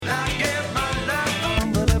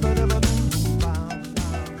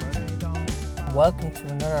welcome to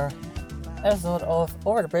another episode of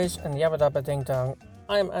Over the Bridge and Yabba Dabba Ding Dong.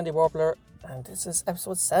 I'm Andy Warbler, and this is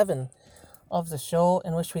episode 7 of the show,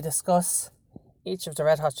 in which we discuss each of the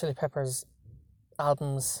Red Hot Chili Peppers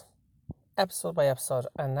albums episode by episode.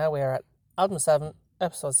 And now we are at album 7,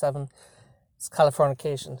 episode 7. It's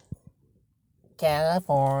Californication.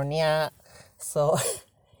 California. So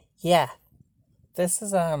yeah, this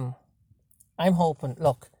is I'm hoping,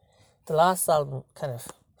 look, the last album kind of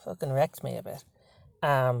fucking wrecked me a bit.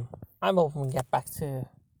 I'm hoping we get back to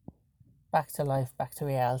life, back to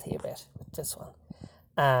reality a bit with this one,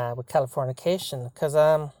 with Californication, because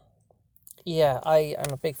yeah, I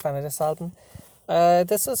am a big fan of this album.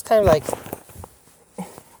 This is kind of like,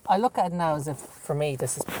 I look at it now as if, for me,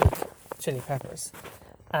 this is peak Chili Peppers.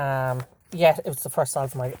 Yeah, it was the first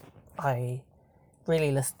album I really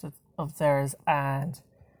listened of theirs, and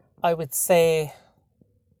I would say,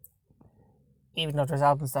 even though there's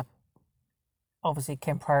albums that obviously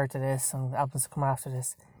came prior to this and albums that come after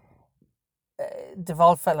this, they've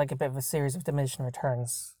all felt like a bit of a series of diminishing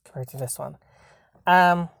returns compared to this one.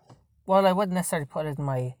 Well, I wouldn't necessarily put it in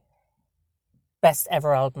my best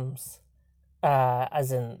ever albums,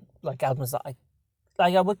 as in like albums that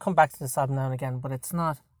I would come back to this album now and again, but it's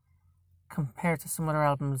not compared to some other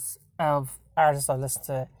albums of artists I listen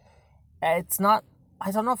to. It's not, I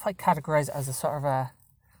don't know if I categorize it as a sort of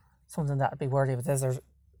something that would be worthy of a Desert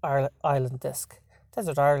Island disc.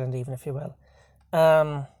 Desert Ireland, even, if you will.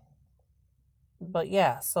 But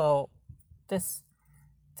yeah, so this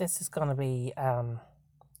is going to be, I'm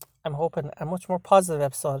hoping, a much more positive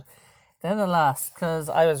episode than the last, because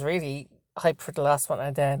I was really hyped for the last one,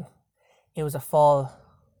 and then it was a fall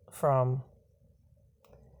from,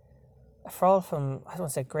 I don't want to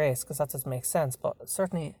say grace, because that doesn't make sense, but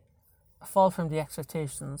certainly a fall from the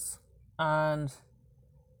expectations. And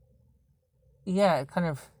yeah, it kind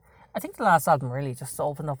of, I think the last album really just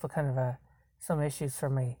opened up a kind of some issues for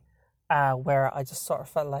me, where I just sort of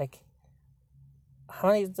felt like, how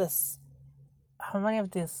many of the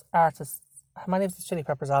Chili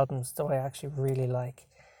Peppers albums do I actually really like?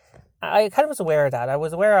 I kind of was aware of that. I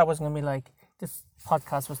was aware I wasn't going to be like, this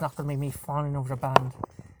podcast was not going to be me fawning over the band.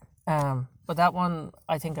 But that one,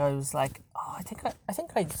 I think I was like, oh, I think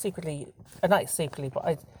I secretly, not secretly, but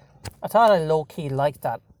I thought I low-key liked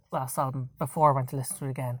that last album before I went to listen to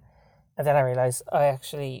it again. And then I realised I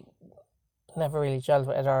actually never really gelled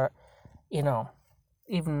with it, or, you know,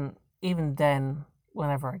 even then,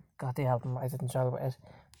 whenever I got the album, I didn't gel with it.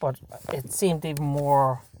 But it seemed even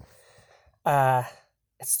more, it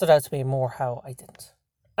stood out to me more how I didn't.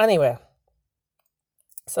 Anyway,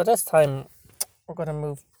 so this time we're going to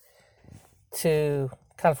move to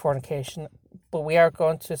Californication, but we are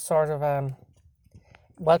going to sort of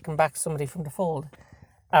welcome back somebody from the fold,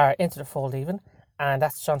 or into the fold even, and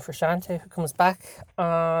that's John Frusciante, who comes back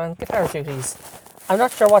on guitar duties. I'm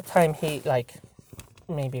not sure what time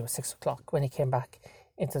maybe it was 6 o'clock when he came back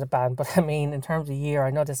into the band, but I mean, in terms of year,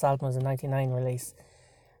 I know this album was a 99 release,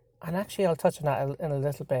 and actually I'll touch on that in a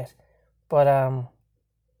little bit, but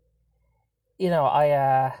you know,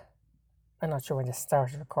 I'm not sure when they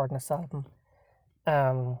started recording this album,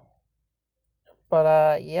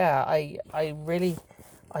 but yeah,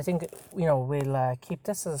 I think, you know, we'll keep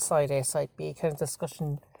this as a side A, side B kind of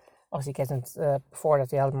discussion. Obviously, get into before that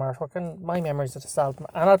the album artwork and my memories of this album,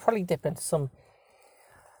 and I'll probably dip into some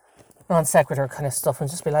non sequitur kind of stuff and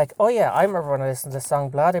just be like, oh yeah, I remember when I listened to this song,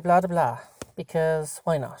 blah de blah de blah, because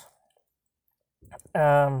why not?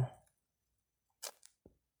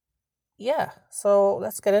 Yeah, so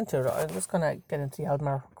let's get into it. I'm just gonna get into the album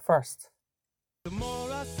artwork first. The more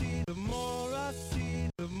I see, the more I see,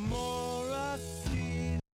 the more I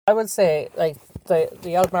see. I would say, like,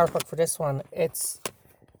 the album artwork for this one, it's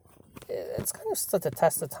kind of stood the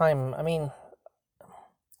test of time. I mean,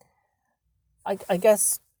 I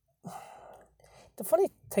guess the funny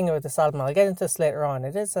thing about this album, I'll get into this later on,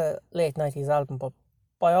 it is a late 90s album, but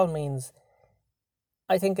by all means,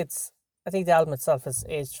 I think the album itself has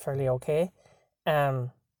aged fairly okay,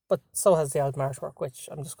 but so has the album artwork, which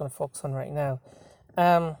I'm just going to focus on right now.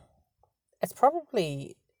 It's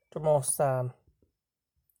probably the most,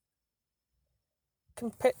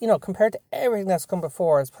 compared to everything that's come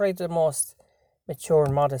before, it's probably the most mature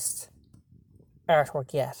and modest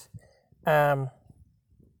artwork yet. I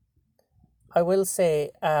will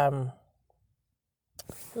say,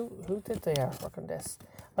 who did the artwork on this?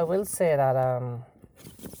 I will say that, and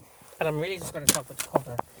I'm really just going to talk about the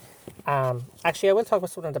cover. Actually, I will talk about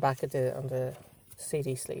something on the back of on the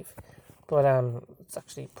CD sleeve, but it's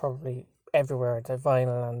actually probably everywhere, the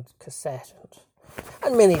vinyl and cassette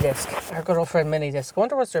and mini disc. Our good old friend mini disc. I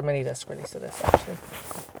wonder what's their mini disc release of this, actually.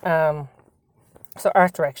 So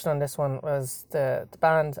art direction on this one was the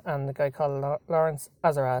band and the guy called Lawrence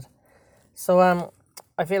Azarad. So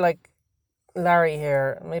I feel like Larry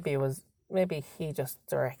here, maybe he just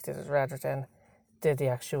directed it rather than did the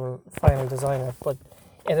actual final design of it, but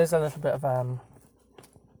it is a little bit of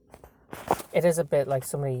it is a bit like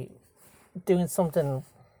somebody doing something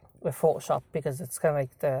with Photoshop, because it's kind of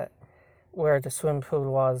like where the swimming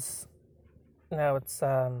pool was. Now it's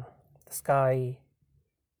the sky,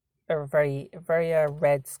 a very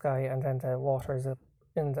red sky, and then the water is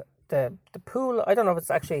in the pool. I don't know if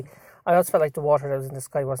it's actually. I also felt like the water that was in the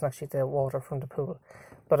sky wasn't actually the water from the pool,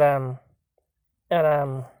 but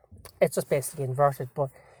it's just basically inverted. But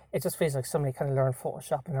it just feels like somebody kind of learned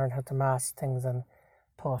Photoshop and learned how to mask things and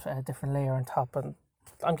put a different layer on top. And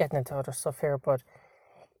I'm getting into other stuff here, but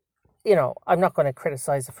I'm not going to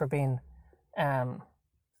criticize it for being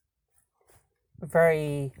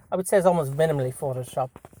very, I would say it's almost minimally Photoshop.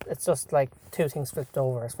 It's just like two things flipped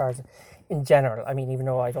over as far as in general. I mean, even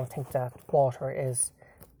though I don't think that water is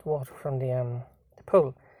the water from the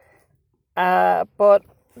pool. But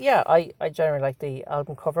yeah, I generally like the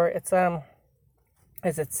album cover. It's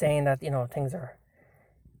is it saying that things are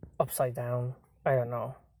upside down? I don't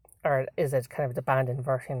know. Or is it kind of the band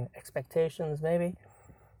inverting expectations? Maybe.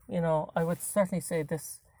 I would certainly say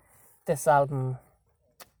this album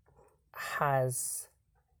has.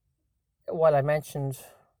 While I mentioned,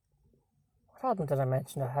 what album did I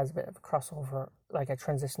mention that has a bit of a crossover, like a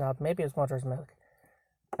transition album? Maybe it was Mother's Milk.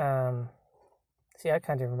 See, I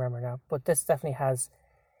can't even remember now. But this definitely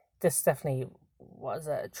was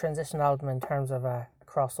a transition album in terms of a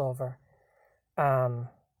crossover.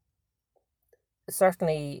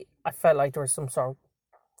 Certainly, I felt like there was some sort of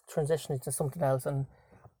transition into something else in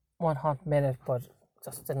one hot minute, but it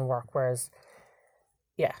just didn't work. Whereas,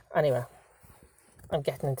 yeah, anyway, I'm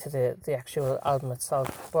getting into the actual album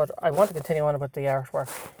itself. But I want to continue on about the artwork.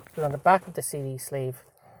 Because on the back of the CD sleeve,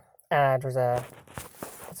 there's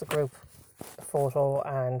it's a group photo,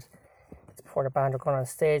 and it's before the band are going on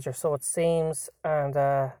stage, or so it seems. And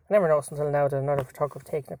I never noticed until now that another photographer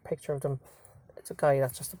taking a picture of them. It's a guy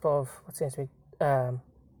that's just above what seems to be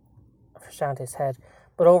Frusciante's head.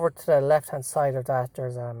 But over to the left hand side of that,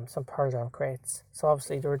 there's some Pearl Jam crates. So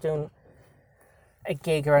obviously they were doing a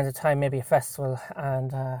gig around the time, maybe a festival,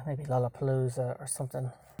 and maybe Lollapalooza or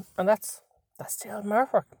something. And that's the album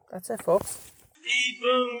artwork. That's it, folks.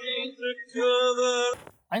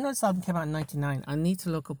 I know this album came out in 1999. I need to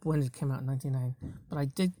look up when it came out in 1999. But I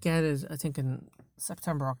did get it, I think, in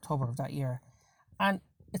September, October of that year. And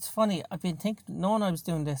it's funny, I've been thinking, knowing I was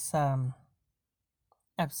doing this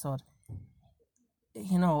episode,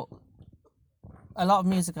 a lot of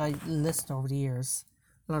music I listened over the years,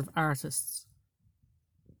 a lot of artists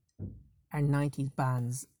are 90s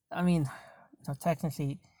bands. I mean,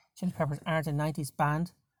 technically, Chili Peppers aren't a 90s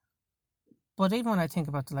band, but even when I think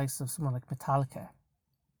about the likes of someone like Metallica,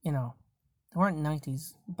 they weren't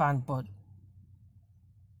 90s band, but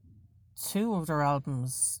two of their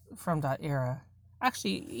albums from that era,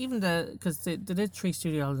 actually, even because they did 3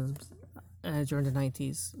 studio albums during the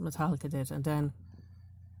 90s, Metallica did, and then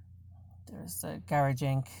there's the Garage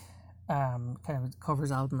Inc. Kind of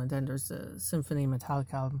covers album, and then there's the Symphony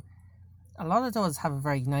Metallica album. A lot of those have a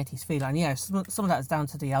very 90s feel, and yeah, some of that is down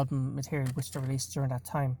to the album material which they released during that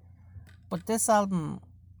time. But this album,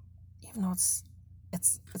 even though it's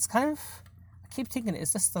kind of, I keep thinking,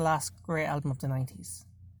 is this the last great album of the 90s?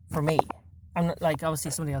 For me. I'm not, like,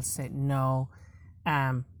 obviously somebody else said no.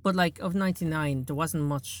 But like of 99, there wasn't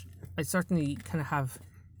much. I certainly kind of have,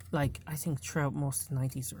 like, I think throughout most of the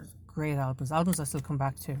 90s there were great albums I still come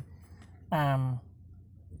back to.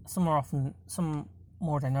 Some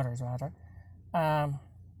more than others rather.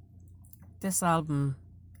 This album,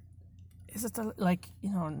 is it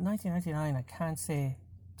 1999, I can't say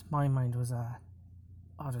to my mind was the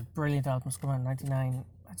brilliant albums coming out in 99.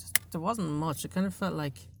 There wasn't much. It kind of felt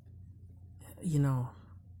like,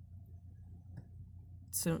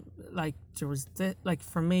 so like there was this, like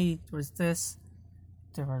for me there was this,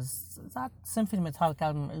 there was that Symphony Metallica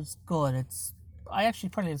album. It was good. I actually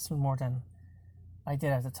probably listened more than I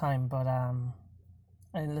did at the time, but I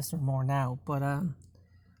listen more now. But I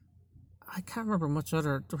can't remember much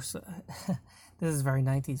other. This is very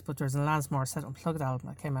 90s, but there's a Alanis Morissette Unplugged album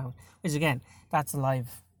that came out, which again, that's a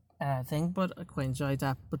live thing, but I quite enjoyed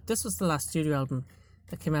that. But this was the last studio album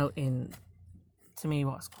that came out in, to me,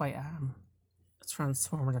 what was quite a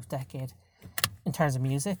transformative decade in terms of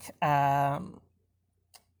music. Transformative?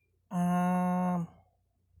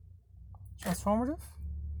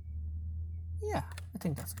 Yeah, I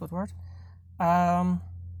think that's a good word.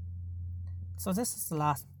 So this is the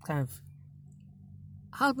last kind of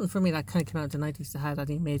album for me that kind of came out in the 90s that had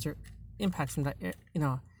any major impact from that,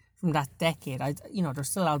 from that decade. There's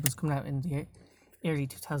still albums coming out in the early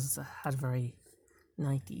 2000s that had a very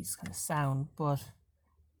 90s kind of sound, but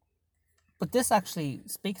this actually,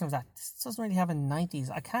 speaking of that, this doesn't really have a 90s.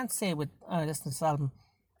 I can't say with listening to this album,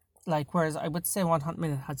 like, whereas I would say One Hot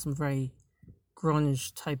Minute had some very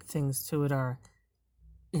grunge type things to it, or,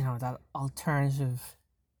 that alternative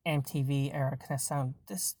MTV era kind of sound.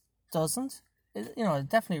 This doesn't. It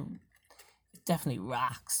definitely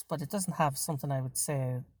rocks, but it doesn't have something I would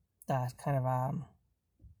say that kind of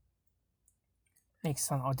makes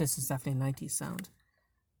sound, oh, this is definitely a 90s sound.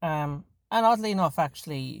 And oddly enough,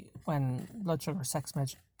 actually, when Blood Sugar Sex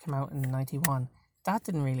Magic came out in 91, that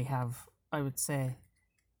didn't really have, I would say,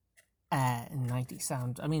 a 90s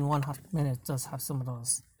sound. I mean, One Hot Minute does have some of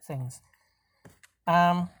those things.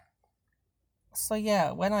 So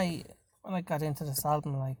yeah, when I got into this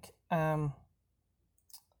album, like, I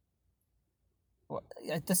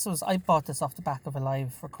bought this off the back of a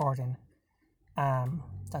live recording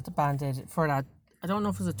that the band did for that. I don't know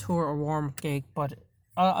if it was a tour or warm gig, but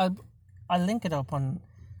I'll link it up on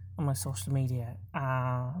my social media.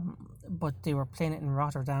 But they were playing it in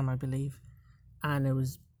Rotterdam, I believe, and it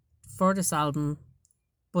was for this album,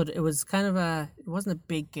 but it was kind of it wasn't a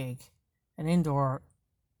big gig, an indoor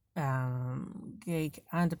gig,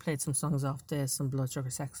 and they played some songs off this, some Blood Sugar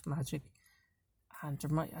Sex Magic, and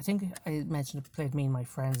I think I mentioned it played Me and My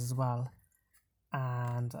Friends as well,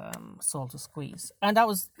 and Soul to Squeeze, and that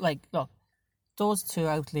was like, look, those two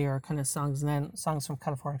out there kind of songs, and then songs from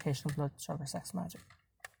Californication, Blood Sugar Sex Magic.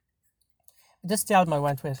 This is the album I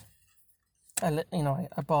went with. I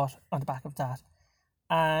bought on the back of that,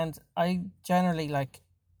 and I generally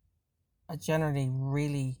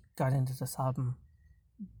really got into this album.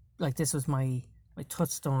 Like, this was my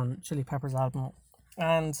touchstone Chili Peppers album,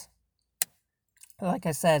 and like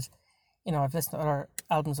I said, I've listened to other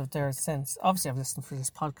albums of theirs since. Obviously, I've listened for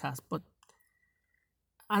this podcast,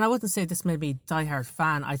 and I wouldn't say this made me a diehard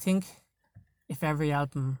fan. I think if every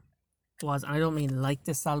album was, and I don't mean like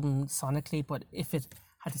this album sonically, but if it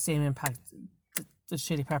had the same impact, the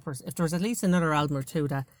Chili Peppers, if there was at least another album or two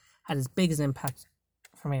that had as big an impact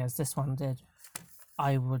for me as this one did,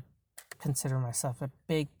 I would consider myself a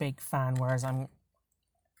big, big fan. Whereas I'm,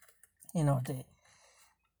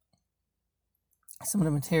 some of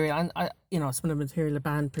the material, and some of the material the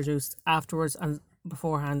band produced afterwards and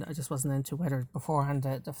beforehand, I just wasn't into. Whether beforehand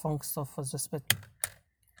the funk stuff was just a bit,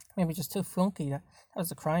 maybe just too funky. That was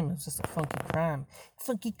the crime. It was just a funky crime.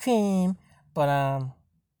 But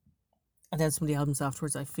and then some of the albums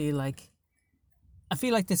afterwards, I feel like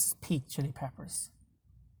this is peak Chili Peppers.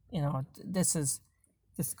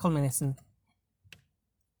 This culminating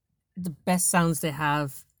the best sounds they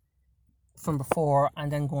have from before,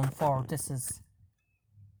 and then going forward, this is,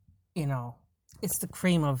 it's the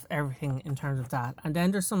cream of everything in terms of that. And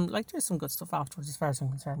then there's some good stuff afterwards as far as I'm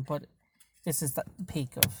concerned, but this is the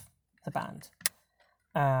peak of the band,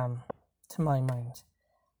 to my mind.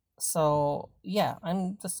 So yeah,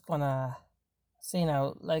 I'm just gonna see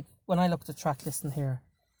now, like, when I look at the track listing here,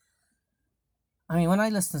 I mean, when I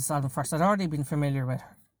listened to this album first, I'd already been familiar with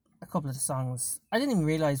a couple of the songs. I didn't even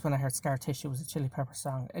realise when I heard Scar Tissue was a Chili Pepper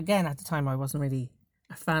song. Again, at the time, I wasn't really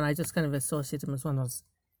a fan. I just kind of associated them as one of those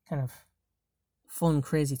kind of fun,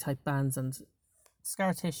 crazy type bands, and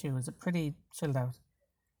Scar Tissue is a pretty chilled out.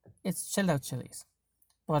 It's chilled out Chili's.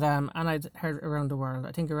 But and I'd heard Around the World.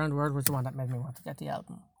 I think Around the World was the one that made me want to get the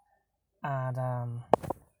album. And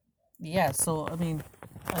yeah, so I mean,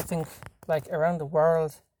 I think like Around the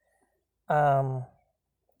World,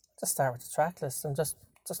 just start with the track list and just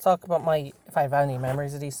talk about if I have any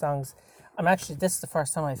memories of these songs. This is the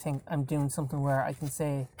first time I think I'm doing something where I can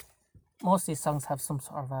say most of these songs have some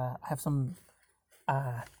sort of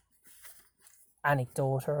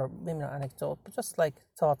anecdote, or maybe not anecdote, but just like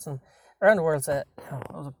thoughts. And Around the World's it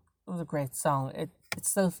was a great song. It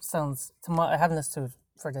still sounds I haven't listened to it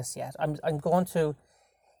for this yet. I'm going to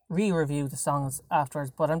re-review the songs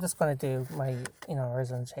afterwards, but I'm just going to do my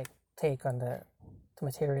original take on the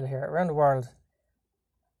material here. Around the World,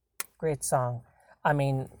 great song. I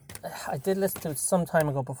mean, I did listen to it some time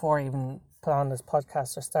ago before I even put on this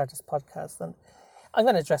podcast or start this podcast, and I'm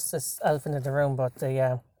going to address this elephant in the room, but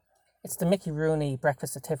it's the Mickey Rooney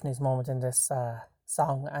Breakfast at Tiffany's moment in this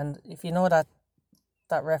song. And if you know that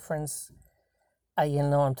reference, you'll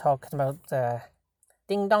know I'm talking about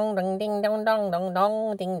ding dong dong ding dong dong dong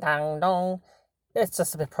dong ding dong dong. It's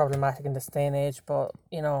just a bit problematic in this day and age, but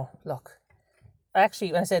look,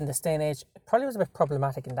 actually, when I say in this day and age, it probably was a bit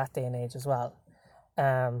problematic in that day and age as well.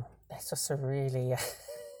 It's just a really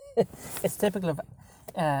it's typical of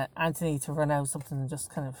Anthony to run out something and just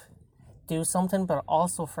kind of do something, but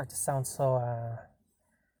also for it to sound so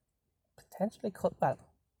potentially well,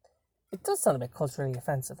 it does sound a bit culturally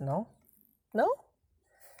offensive, no?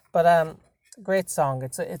 But great song.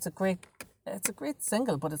 It's a great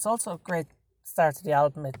single, but it's also a great start to the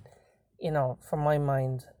album. From my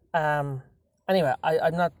mind. Anyway,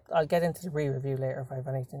 I'll get into the re-review later if I have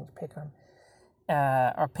anything to pick on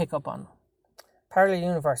or pick up on. Parallel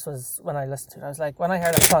Universe was when I listened to it. I was like, when I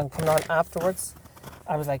heard that song coming on afterwards,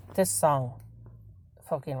 I was like, this song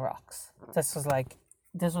fucking rocks. This was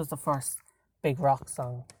the first big rock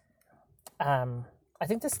song. I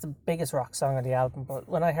think this is the biggest rock song on the album, but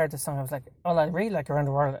when I heard this song, I was like, oh, I really like Around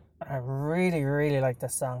the World. I really, really like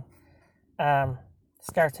this song.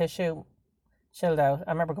 Scar Tissue, chilled out.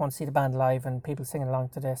 I remember going to see the band live and people singing along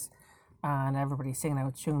to this, and everybody singing out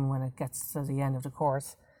of tune when it gets to the end of the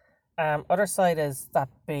chorus. Other side is that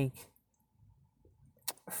big,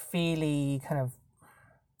 feely kind of.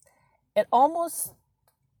 It almost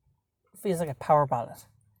feels like a power ballad.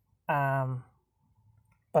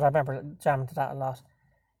 But I remember jamming to that a lot.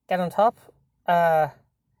 Get on Top,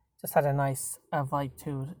 just had a nice vibe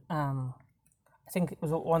to it. I think it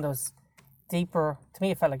was one of those deeper, to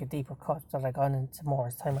me it felt like a deeper cut that I got into more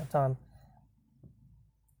as time went on.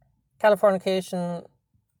 Californication,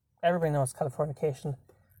 everybody knows Californication.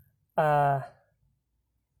 The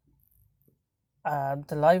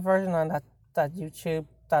live version on that YouTube,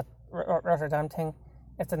 that Rotterdam thing,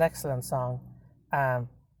 it's an excellent song. It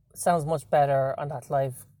sounds much better on that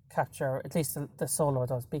live capture, at least the solo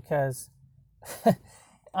does, because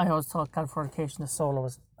I always thought Californication, the solo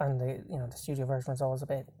was, and the studio version was always a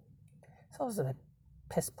bit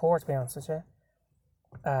piss poor, to be honest with you.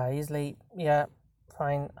 Easily, yeah,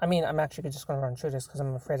 fine. I mean, I'm actually just going to run through this because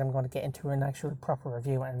I'm afraid I'm going to get into an actual proper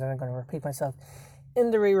review and then I'm going to repeat myself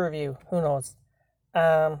in the re-review. Who knows?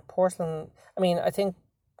 Porcelain, I mean, I think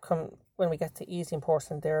when we get to Easy and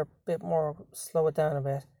Porcelain, they're a bit more, slow it down a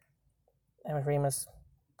bit. Emmett Remus,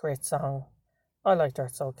 great song. I liked her,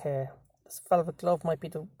 it's okay. This Velvet Glove might be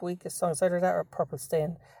the weakest song. It's either that or Purple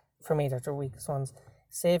Stain. For me, they're the weakest ones.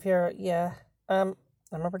 Savior, yeah. I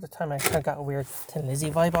remember the time I kind of got a weird Tin Lizzy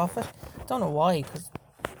vibe off it. I don't know why, because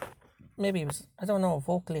maybe it was, I don't know,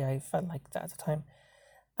 vocally I felt like that at the time.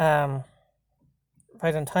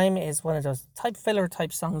 Right on Time is one of those type filler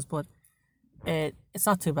type songs, but it's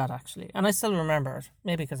not too bad actually. And I still remember it,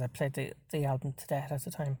 maybe because I played the album to death at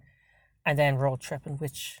the time. And then Road Trippin',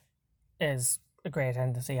 which is a great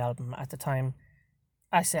end of the album at the time.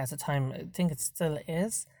 Actually, at the time, I think it still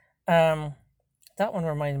is. That one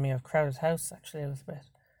reminded me of Crowded House, actually, a little bit.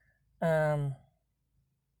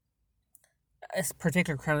 It's a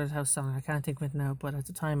particular Crowded House song, I can't think of it now, but at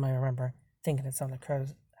the time I remember thinking it sounded like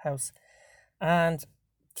Crowded House. And,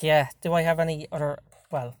 yeah, do I have any other,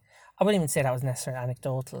 well, I wouldn't even say that was necessarily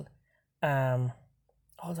anecdotal.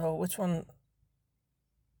 Although, which one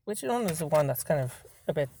is the one that's kind of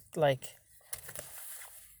a bit like,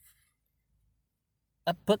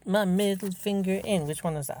 I put my middle finger in. Which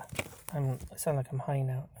one is that? I sound like I'm high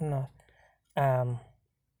now. I'm not.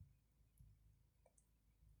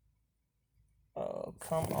 Oh,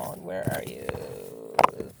 come on. Where are you?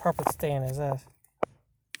 Purple Stain, is that?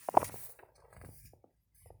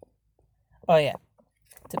 Oh, yeah.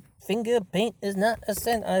 The finger paint is not a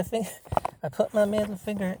sin. I put my middle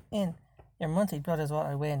finger in. Your monthly blood is what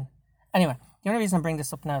I win. Anyway, the only reason I bring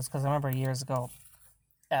this up now is because I remember years ago,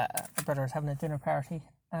 my brother was having a dinner party,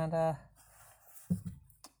 and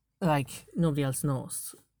nobody else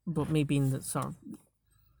knows, but me being the sort of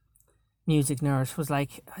music nerd was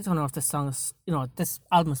like, I don't know if this song is, this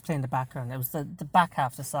album is playing in the background. It was the back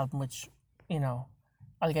half of this album, which, I'll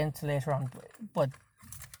get into later on, but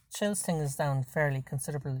Chill's thing is down fairly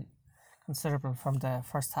considerable from the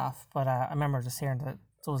first half, but I remember just hearing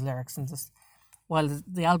those lyrics and just, while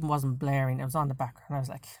the album wasn't blaring, it was on the background. I was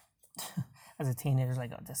like, as a teenager,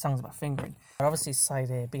 like, oh, this song's about fingering. But obviously,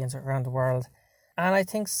 side A begins with Around the World, and I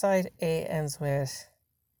think side A ends with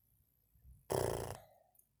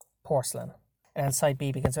Porcelain, and side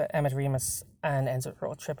B begins with Emmett Remus and ends with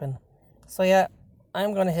Road Trippin'. So yeah,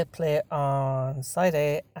 I'm going to hit play on side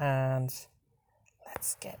A, and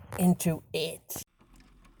let's get into it.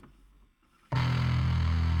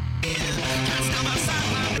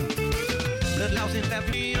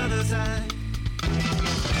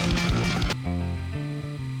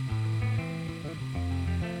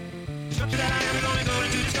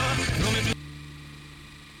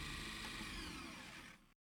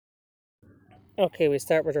 Okay, we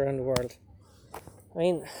start with Around the World. I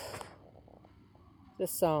mean,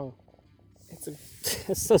 this song, it's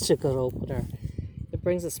such a good opener. It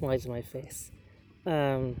brings a smile to my face.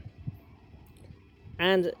 Um,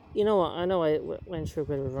 and you know what? I know went through a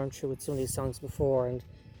bit of a run through with some of these songs before, and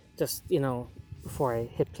just before I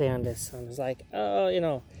hit play on this, I was like, oh,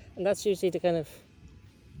 and that's usually the kind of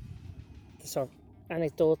the sort of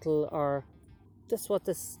anecdotal or just what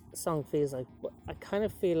this song feels like. But I kind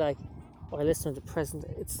of feel like while listening to the present,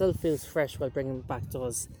 it still feels fresh while bringing back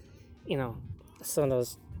those, some of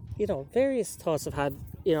those, various thoughts I've had.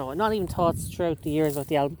 Not even thoughts throughout the years about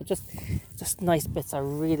the album, but just nice bits I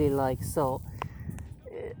really like. So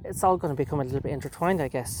it's all going to become a little bit intertwined, I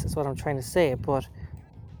guess, is what I'm trying to say. But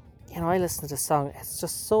I listen to the song; it's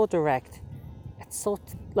just so direct. It's so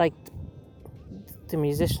like the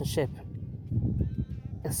musicianship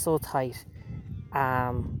is so tight.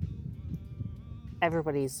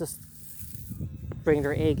 Everybody's just bring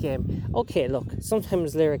their A game. Okay, look,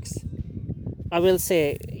 sometimes lyrics, I will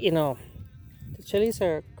say, the Chili's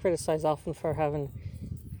are criticised often for having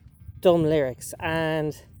dumb lyrics,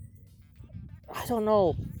 and I don't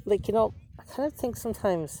know, I kind of think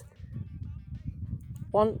sometimes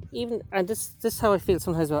and this is how I feel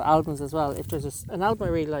sometimes about albums as well. If there's an album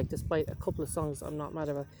I really like, despite a couple of songs I'm not mad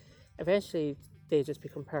about, eventually they just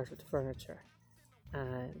become part of the furniture,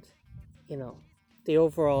 and the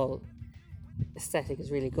overall aesthetic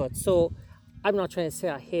is really good. So I'm not trying to say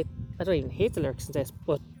I don't even hate the lyrics in this,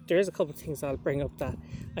 but there is a couple of things I'll bring up that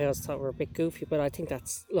I always thought were a bit goofy, but I think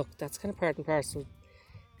that's kind of part and parcel of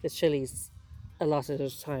the Chili's a lot of the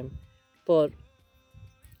time. But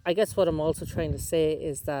I guess what I'm also trying to say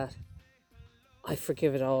is that I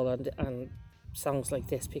forgive it all on songs like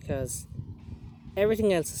this, because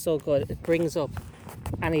everything else is so good. It brings up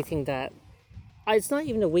anything that it's not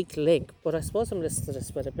even a weak link, but I suppose I'm listening to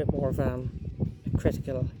this with a bit more of a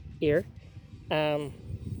critical ear.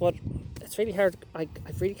 But it's really hard. I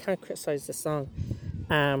really can't criticize this song.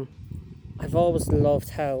 I've always loved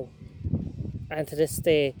how, and to this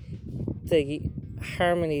day, the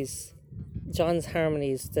harmonies, John's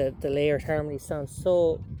harmonies, the layered harmonies sound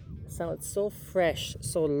so fresh,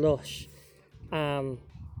 so lush,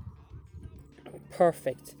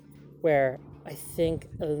 perfect. Where I think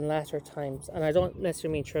in latter times, and I don't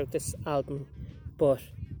necessarily mean throughout this album, but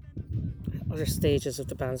other stages of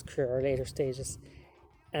the band's career or later stages,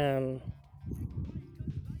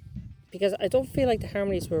 because I don't feel like the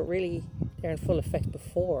harmonies were really there in full effect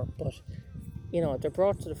before, but they're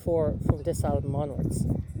brought to the fore from this album onwards,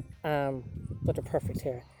 but they're perfect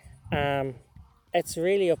here. It's a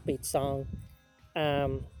really upbeat song.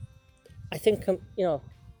 I think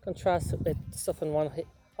contrast with stuff in One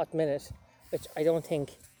Hot Minute, which I don't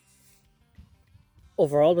think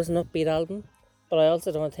overall was an upbeat album, but I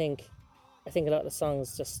also don't think, I think a lot of the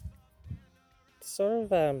songs just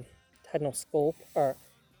sort of had no scope or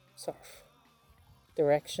sort of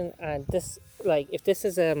direction. And this, if this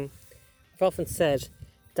is I've often said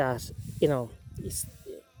that an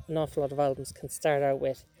awful lot of albums can start out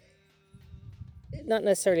with not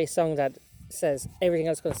necessarily a song that says everything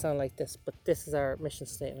else is going to sound like this, but this is our mission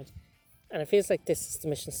statement, and it feels like this is the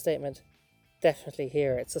mission statement definitely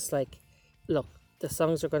here. It's just like, look, the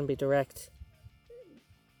songs are going to be direct.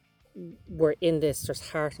 We're in this.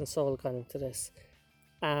 There's heart and soul gone into this.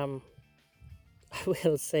 I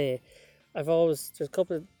will say, there's a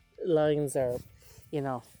couple of lines there,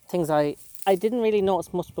 things I didn't really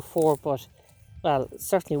notice much before, but well,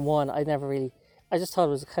 certainly one I just thought it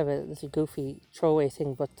was kind of a little goofy throwaway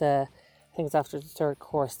thing, but I think it's after the third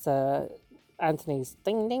chorus, Anthony's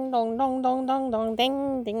ding ding dong dong dong dong dong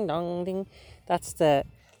ding ding dong ding. That's the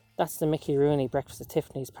Mickey Rooney Breakfast at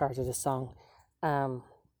Tiffany's part of the song.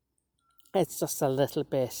 It's just a little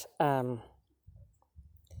bit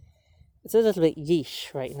it's a little bit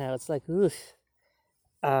yeesh right now. It's like, oof.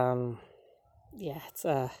 Yeah, it's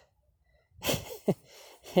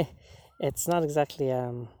it's not exactly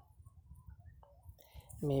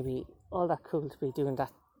maybe all that cool to be doing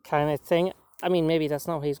that kind of thing. I mean, maybe that's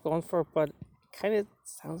not what he's going for, but it kind of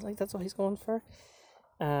sounds like that's what he's going for.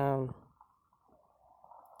 And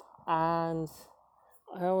I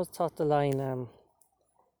always thought the line,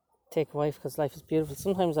 take a wife because life is beautiful.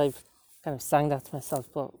 Sometimes I've kind of sang that to myself,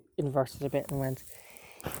 but inverted a bit and went,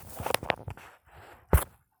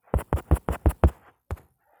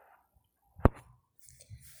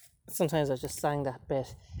 sometimes I just sang that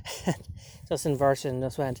bit, just inverted and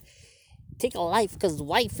just went, take a life because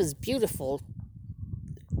wife is beautiful.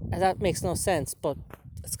 And that makes no sense, but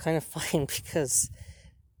it's kind of fine because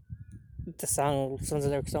some of the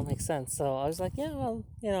lyrics don't make sense. So I was like, yeah, well,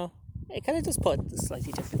 it kind of just put a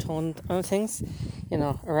slightly different tone on things,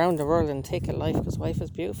 around the world and take a life because wife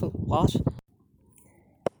is beautiful. What?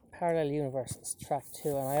 Parallel Universe is track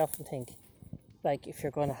 2, and I often think, if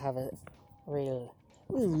you're going to have real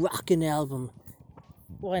rocking album,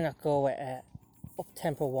 why not go with a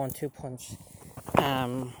up-tempo 1-2 punch?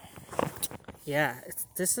 Yeah,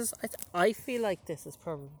 I feel like this is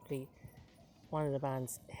probably one of the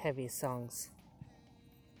band's heaviest songs.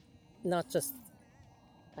 Not just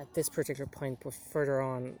at this particular point, but further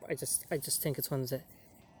on. I just think it's one of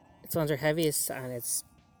their heaviest, and it's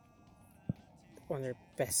one of their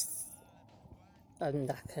best on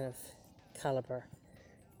that kind of caliber.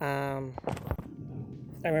 I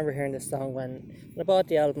remember hearing this song when I bought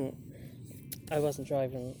the album. I wasn't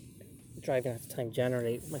driving at the time.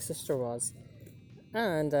 Generally, my sister was,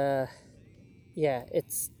 and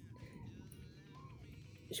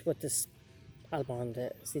she put this album on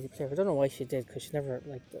the CD player. I don't know why she did, because she never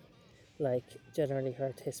liked it. Like, generally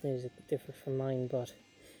her taste music differed from mine, but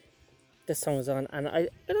this song was on, and I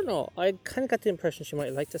don't know, I kind of got the impression she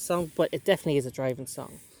might like this song, but it definitely is a driving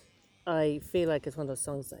song. I feel like it's one of those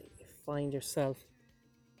songs that you find yourself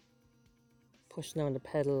pushing on the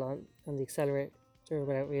pedal on the accelerator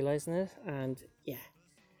without realising it, and yeah,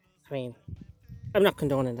 I mean, I'm not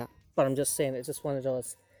condoning that, but I'm just saying it's just one of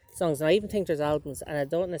those songs. And I even think there's albums, and I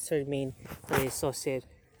don't necessarily mean that I associate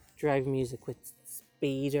driving music with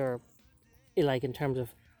speed or like in terms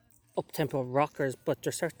of up-tempo rockers, but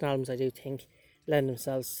there's certain albums I do think lend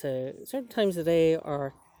themselves to certain times of the day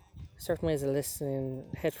or certain ways of listening,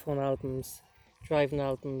 headphone albums, driving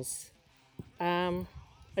albums.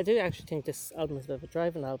 I do actually think this album is a bit of a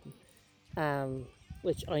driving album,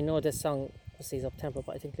 which I know this song is up-tempo,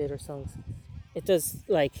 but I think later songs it does,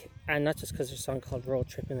 like, and not just because there's a song called Road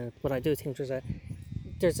Tripping in it, but I do think there's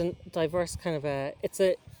a diverse kind of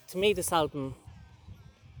to me this album,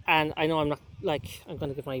 and I know I'm going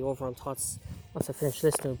to give my overall thoughts once I finish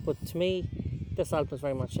listening, but to me this album is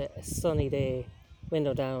very much a sunny day,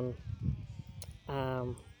 window down,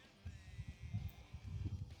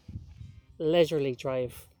 leisurely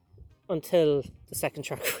drive until the second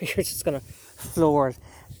track where you're just going to floor it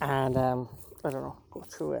and I don't know, go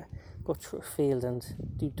through a field and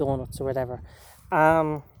do donuts or whatever.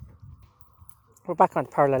 We're back on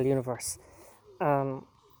Parallel Universe.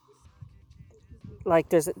 Like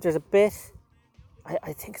there's a bit.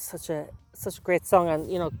 I think it's such a great song,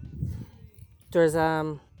 and you know, there's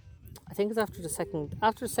I think it's after the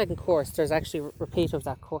second chorus. There's actually a repeat of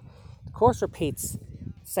that chorus. The chorus repeats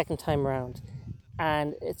second time around,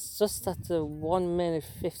 and it's just at the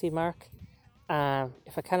 1:50 mark.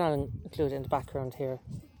 If I cannot include it in the background here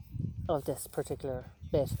of this particular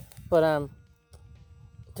bit, but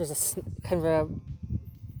there's a kind of a,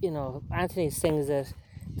 you know, Anthony sings it,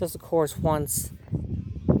 does the chorus once,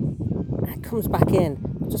 and it comes back in.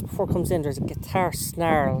 Just before it comes in, there's a guitar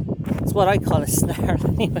snarl. It's what I call a snarl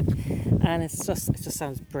anyway, and it just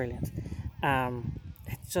sounds brilliant.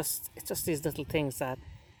 It's just these little things that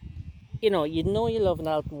you love an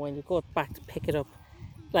album when you go back to pick it up.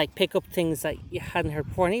 Like pick up things that you hadn't heard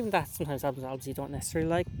before, and even that sometimes albums you don't necessarily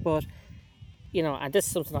like, but you know, and this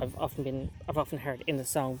is something I've often heard in the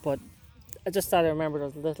song, but I just thought I remember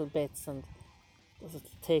those little bits and those little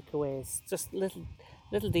takeaways, just little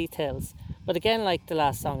details. But again, like the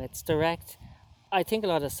last song, it's direct. I think a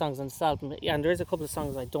lot of the songs on this album, and there is a couple of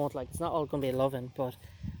songs I don't like. It's not all going to be loving, but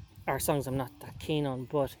are songs I'm not that keen on.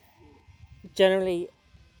 But generally,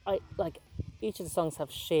 I like each of the songs have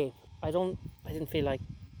shape. I didn't feel like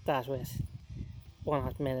that with One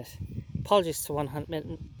Hot Minute. Apologies to One Hot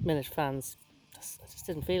Minute fans. I just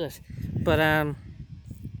didn't feel it. But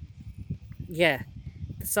yeah,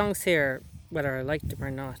 the songs here, whether I liked them or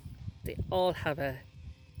not, they all have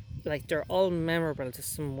they're all memorable to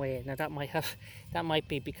some way. Now that might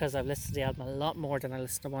be because I've listened to the album a lot more than I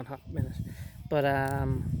listened to One Hot Minute. But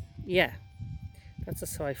yeah, that's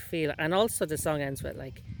just how I feel. And also the song ends with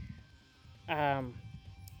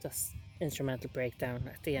just instrumental breakdown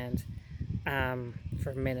at the end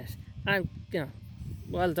for a minute, and you know,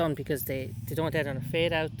 well done, because they don't end on a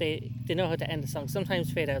fade out. They know how to end the song.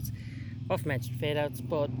 Sometimes fade outs, I've mentioned fade outs,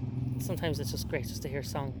 but sometimes it's just great just to hear a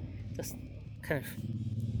song just kind of,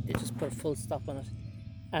 they just put a full stop on it.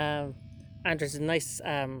 And there's a nice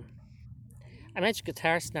I mentioned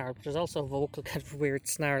guitar snarl, but there's also a vocal kind of weird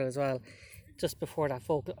snarl as well just before that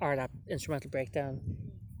vocal or that instrumental breakdown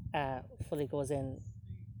fully goes in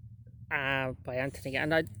by Anthony.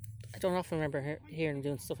 And I don't often remember hearing him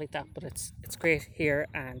doing stuff like that, but it's great here,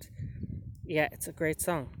 and yeah, it's a great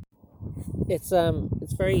song. It's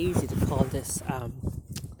very easy to call this I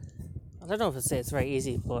don't know if I'd say it's very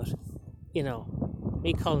easy, but you know,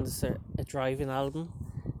 me calling this a driving album,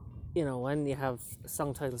 you know, when you have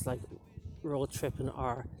song titles like Road Tripping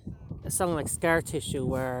or a song like Scar Tissue,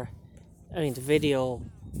 where I mean the video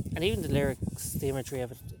and even the lyrics, the imagery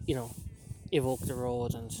of it, you know, evoke the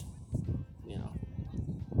road and, you know,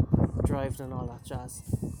 driving and all that jazz.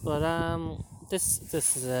 But this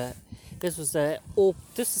is the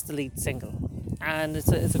lead single, and it's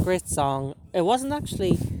a great song. It wasn't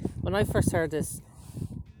actually, when I first heard this,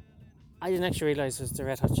 I didn't actually realise it was the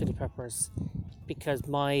Red Hot Chili Peppers, because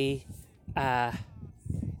my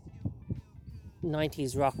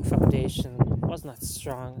 90s rock foundation wasn't that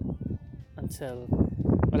strong until,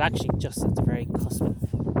 well, actually just at the very cusp of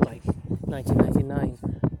like 1999.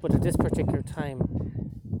 But at this particular time,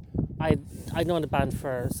 I'd known the band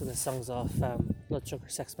for some of the songs off Blood Sugar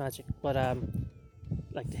Sex Magik, but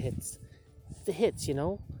like the hits, you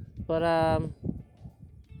know. But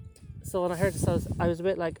so when I heard this, I was a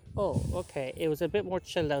bit like, oh, okay. It was a bit more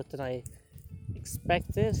chilled out than I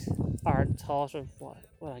expected or thought of what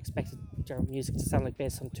I expected their music to sound like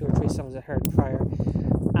based on 2 or 3 songs I heard prior.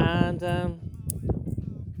 And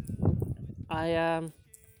I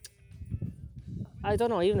don't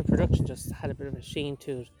know, even the production just had a bit of a sheen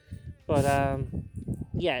to it. But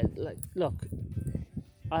yeah, like, look,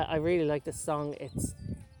 I really like this song. It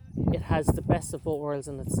has the best of both worlds,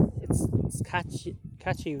 and it's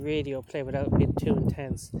catchy radio play without being too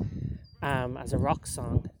intense as a rock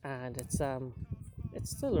song, and it's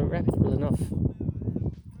still a reputable enough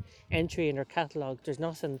entry in their catalogue. There's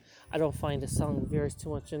nothing, I don't find the song veers too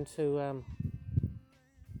much into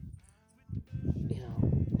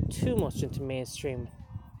too much into mainstream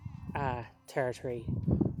territory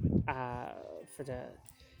for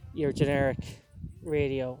your generic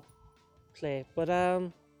radio play. But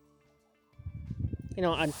and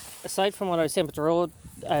aside from what I was saying about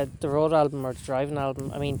the road album or the driving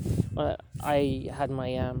album, I mean, I had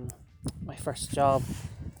my my first job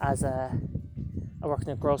as I worked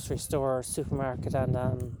in a grocery store or supermarket,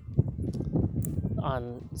 and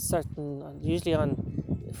usually on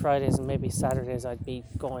Fridays and maybe Saturdays, I'd be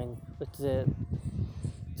going with the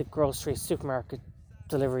grocery supermarket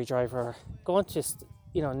delivery driver, going to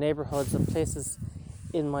neighborhoods and places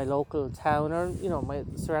in my local town, or my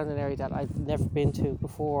surrounding area that I'd never been to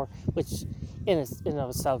before, which in of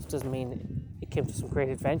itself doesn't mean it came to some great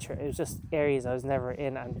adventure. It was just areas I was never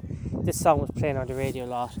in, and this song was playing on the radio a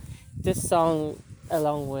lot. This song,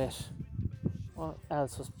 along with what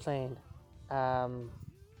else was playing,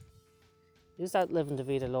 who's that Living the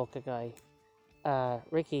Vida Loca guy,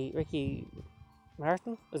 Ricky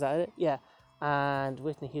Martin, was that it? Yeah. And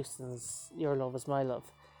Whitney Houston's Your Love Is My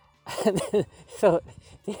Love. So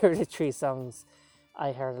they were the 3 songs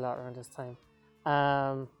I heard a lot around this time.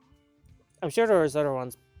 I'm sure there was other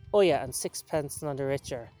ones. Oh yeah, and Sixpence None the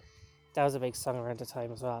Richer. That was a big song around the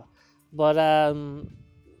time as well. But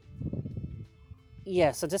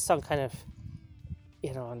yeah, so this song kind of,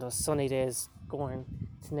 on those sunny days, going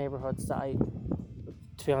to neighborhoods that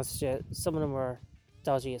to be honest with you, some of them were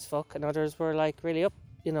dodgy as fuck, and others were like really up,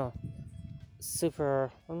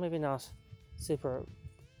 super, well, maybe not super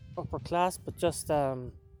upper class, but just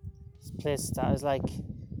places that I was like,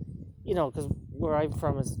 because where I'm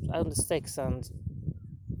from is out in the sticks, and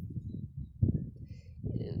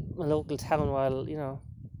my local town, while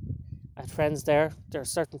I had friends there are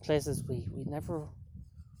certain places we never,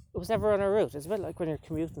 it was never on our route. It's a bit like when you're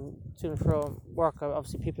commuting to and from work.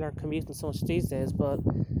 Obviously people aren't commuting so much these days, but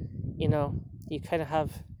you kind of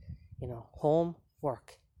have home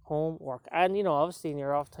work, and obviously in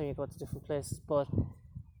your off time you go to different places, but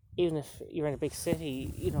even if you're in a big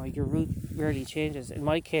city, your route rarely changes. In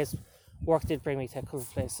my case, work did bring me to a couple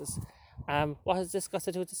of places. What has this got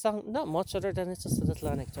to do with the song? Not much, other than it's just a little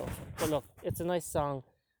anecdote. But look, it's a nice song.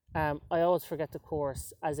 I always forget the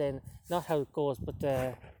chorus, as in not how it goes, but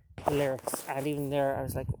the lyrics. And even there, I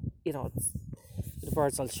was like, it's, the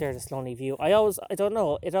birds all share this lonely view. I don't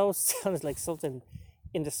know, it always sounded like something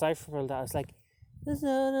indecipherable that I was like, I don't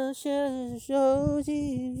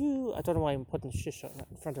know why I'm putting shush in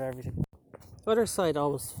front of everything. The other side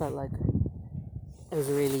always felt like it was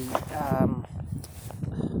a really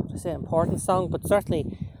important song, but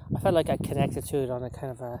certainly I felt like I connected to it on a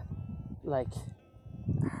kind of a like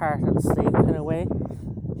heart and sleeve kind of way,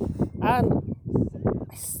 and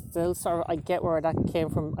I still I get where that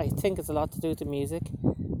came from. I think it's a lot to do with the music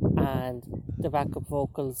and the backup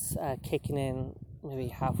vocals kicking in maybe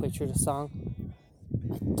halfway through the song.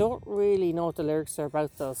 I don't really know what the lyrics are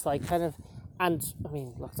about though, so I kind of, and I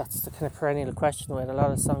mean, look, that's the kind of perennial question with a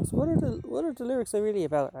lot of songs. What are the lyrics are really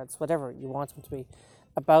about? And it's whatever you want them to be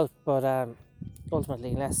about, but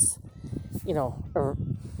ultimately, unless a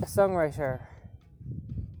songwriter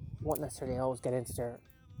won't necessarily always get into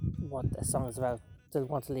what a song is about. They'll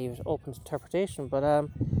want to leave it open to interpretation. But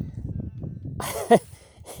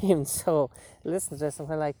even so, listen to this, I'm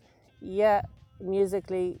kind of like, yeah,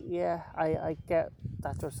 musically, yeah, I get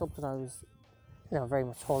that there's something I was, very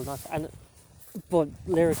much holding on to. But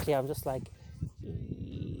lyrically, I'm just like,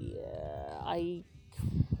 yeah, I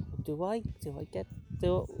think it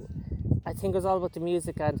was all about the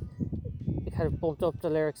music, and it kind of bumped up the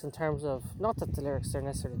lyrics in terms of, not that the lyrics are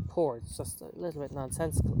necessarily poor, it's just a little bit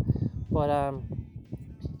nonsensical. But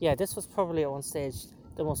yeah, this was probably at one stage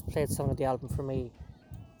the most played song of the album for me.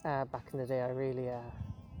 Back in the day, I really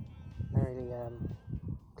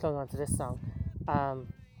clung on to this song, and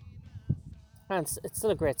it's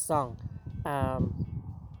still a great song.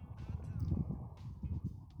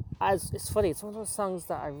 As it's funny, it's one of those songs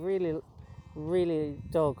that I really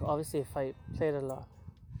dug. Obviously, if I played it a lot,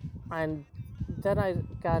 and then I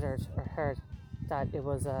gathered or heard that it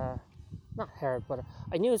was not heard, but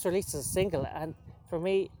I knew it was released as a single, and for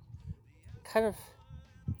me, kind of,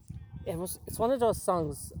 it's one of those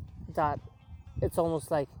songs that it's almost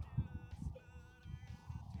like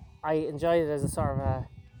I enjoyed it as a sort of a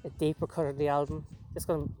deeper cut of the album. It's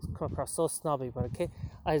going to come across so snobby, but okay,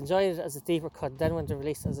 I enjoyed it as a deeper cut. Then when it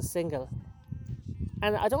released as a single,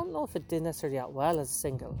 and I don't know if it did necessarily that well as a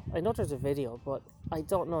single. I know there's a video, but I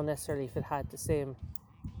don't know necessarily if it had the same,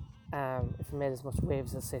 if it made as much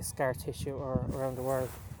waves as, say, Scar Tissue or Around the World.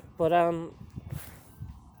 But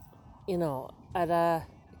it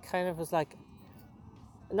kind of was like,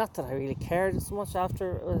 not that I really cared as much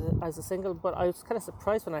after it was as a single, but I was kind of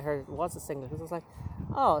surprised when I heard it was a single, because I was like,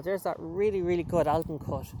 oh, there's that really, really good album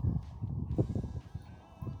cut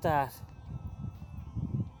that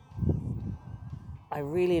I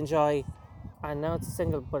really enjoy, and now it's a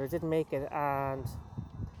single, but it didn't make it. And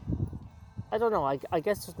I don't know, I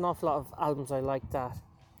guess there's an awful lot of albums I like that,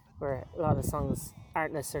 where a lot of songs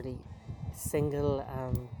aren't necessarily single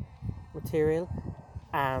material,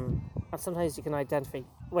 and sometimes you can identify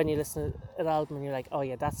when you listen to an album and you're like, oh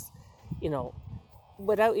yeah, that's,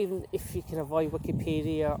 without even, if you can avoid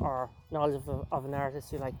Wikipedia or knowledge of an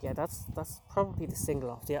artist, you're like, yeah, that's probably the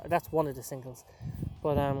single that's one of the singles.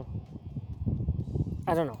 But I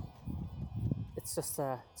don't know, it's just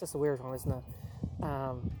a weird one, isn't it?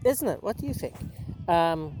 Isn't it? What do you think?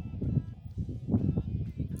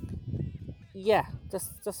 Yeah,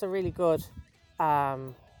 just a really good,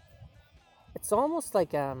 it's almost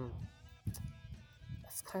like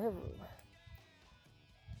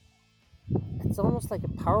it's almost like a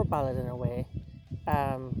power ballad in a way.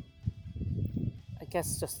 I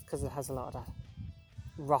guess just because it has a lot of that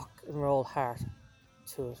rock and roll heart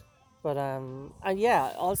to it. But and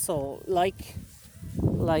yeah, also like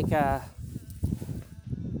a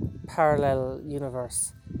parallel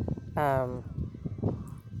universe.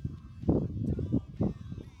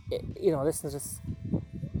 Listen to this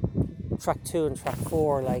track 2 and track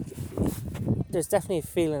 4, like, there's definitely a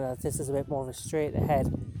feeling that this is a bit more of a straight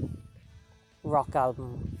ahead rock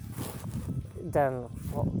album than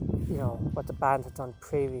what the band had done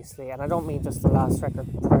previously. And I don't mean just the last record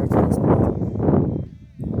prior to this,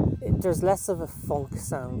 but there's less of a funk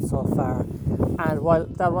sound so far. And while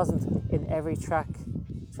that wasn't in every track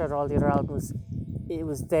throughout all the other albums, it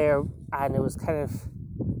was there, and it was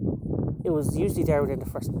usually there within the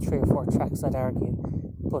first 3 or 4 tracks, I'd argue.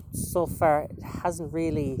 But so far, it hasn't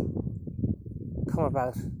really come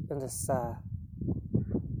about in this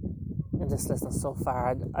listen so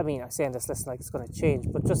far. I mean, I say in this listen like it's going to change,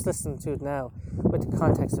 but just listening to it now with the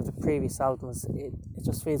context of the previous albums, it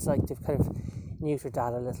just feels like they've kind of neutered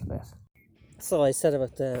that a little bit. So I said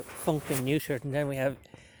about the funk being neutered, and then we have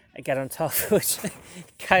a Get On Top, which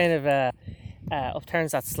kind of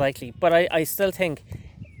upturns that slightly. But I still think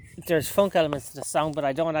there's funk elements to the song, but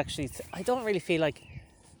I don't really feel like,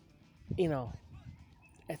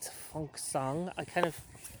 it's a funk song. I kind of,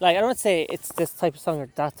 like, I don't say it's this type of song or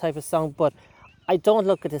that type of song, but I don't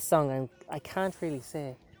look at this song and I can't really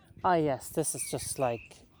say, oh yes, this is just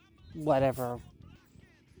like whatever,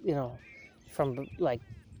 from like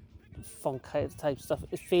funk type stuff.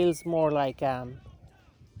 It feels more like a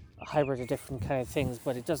hybrid of different kind of things,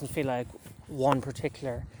 but it doesn't feel like one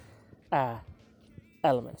particular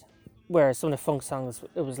element. Whereas some of the funk songs,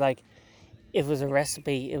 it was like, if it was a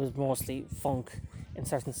recipe, it was mostly funk in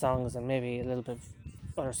certain songs and maybe a little bit of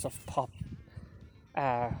other stuff, pop,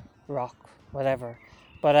 rock, whatever.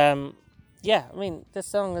 But yeah, I mean, this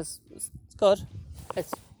song is good.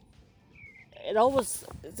 This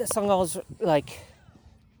song always, like,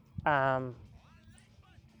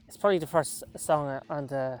 it's probably the first song on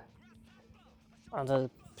the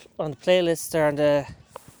playlist or on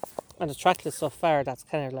the track list so far that's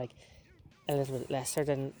kind of like a little bit lesser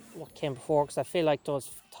than what came before, because I feel like those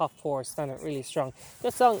top 4 stand out really strong.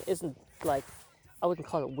 This song isn't, like, I wouldn't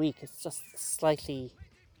call it weak, it's just slightly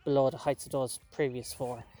below the heights of those previous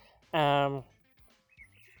four.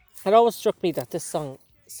 It always struck me that this song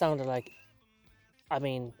sounded like, I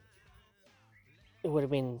mean, it would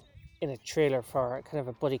have been in a trailer for kind of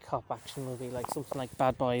a buddy cop action movie, like something like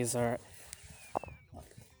Bad Boys or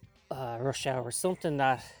Rush Hour, something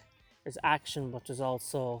that there's action but there's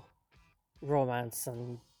also romance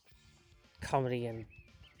and comedy and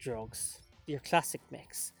drugs, your classic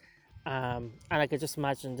mix. And I could just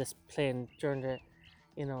imagine this playing during the,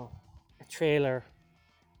 a trailer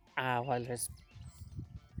while there's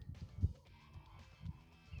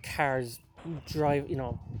cars drive,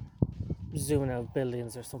 zooming out of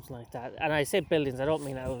buildings or something like that. And I say buildings, I don't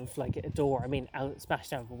mean out of like a door, I mean out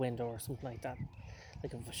smashed out of a window or something like that,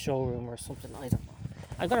 like of a showroom or something. I don't know.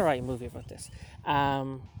 I'm gonna write a movie about this.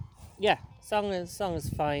 Song is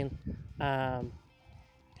fine. I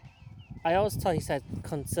always thought he said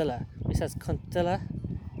Cuntilla. He says Cuntilla.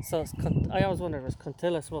 So I always wondered, was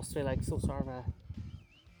Cuntilla supposed to be like some sort of a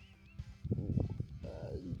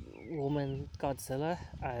woman Godzilla?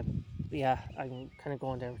 I'm kind of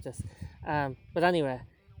going there with this. But anyway,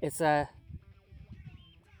 it's sort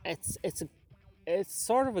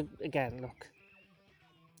of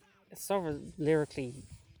it's sort of a lyrically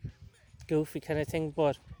goofy kind of thing,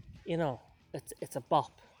 but it's a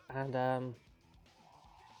bop, and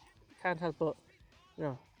can't help but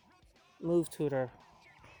move to it or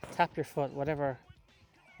tap your foot, whatever.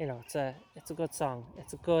 It's a good song.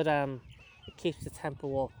 It's a good it keeps the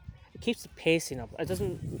tempo up. It keeps the pacing up. It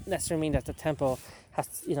doesn't necessarily mean that the tempo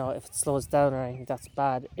has if it slows down or anything, that's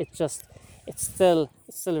bad. It's still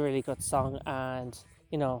a really good song. And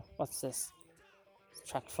what's this,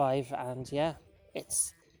 track 5, and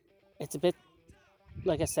it's a bit,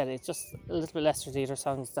 like I said, it's just a little bit less than the other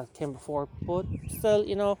songs that came before, but still,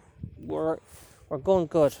 we're going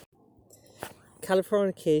good.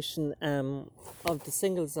 Californication, of the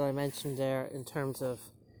singles that I mentioned there in terms of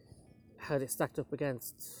how they stacked up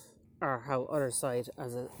against, or how Other Side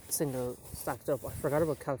as a single stacked up, I forgot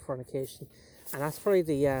about Californication, and that's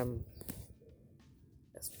probably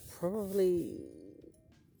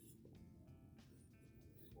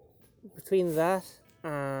between that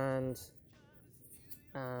and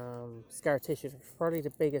Scar Tissue, probably the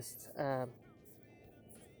biggest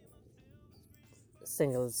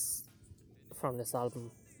singles from this album.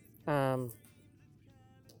 I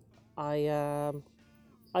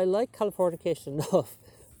like Californication enough,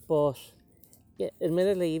 but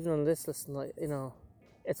admittedly, even on this listen,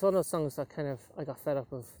 it's one of those songs that kind of I got fed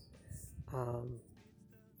up of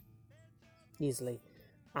easily.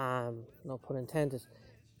 No pun intended.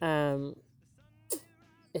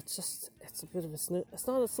 It's a bit of a snooze. It's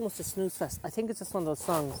not so much a snooze fest. I think it's just one of those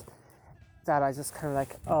songs that I just kind of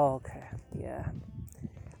like, oh, okay, yeah.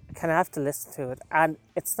 I kind of have to listen to it. And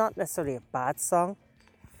it's not necessarily a bad song.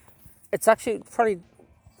 It's actually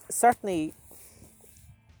certainly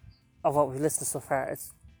of what we've listened to so far,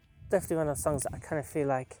 it's definitely one of those songs that I kind of feel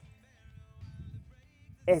like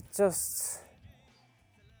it feels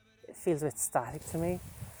a bit static to me.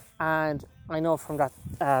 And I know from that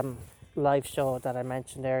live show that I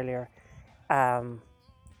mentioned earlier, the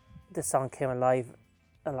song came alive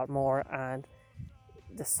a lot more, and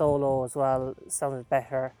the solo as well sounded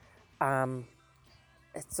better.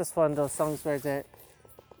 It's just one of those songs where the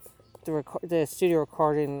studio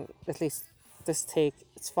recording, at least this take,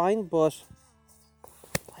 it's fine, but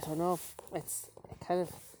I don't know. It's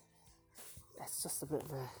just a bit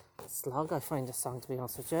of a slog. I find this song, to be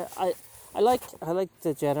honest with you. I like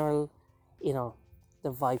the general, the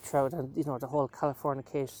vibe throughout, and the whole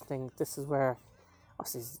Californication thing. This is where,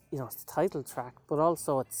 obviously, it's the title track, but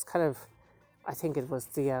also it's kind of, I think it was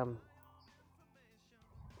the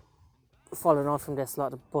following on from this a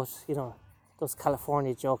lot of, but those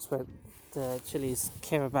California jokes where the Chili's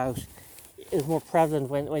came about is more prevalent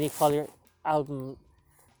when you call your album,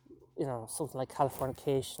 something like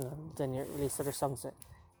Californication, and then you release other songs that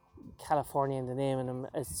California in the name, and them.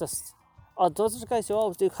 It's just, those are the guys who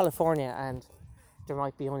always do California, and there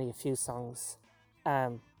might be only a few songs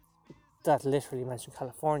that literally mention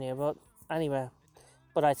California, but anyway.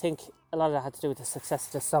 But I think a lot of that had to do with the success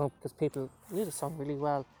of this song, because people knew the song really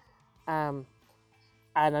well. And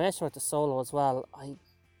I mentioned with the solo as well, I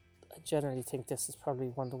generally think this is probably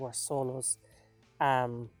one of the worst solos.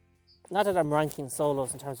 Not that I'm ranking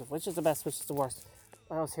solos in terms of which is the best, which is the worst.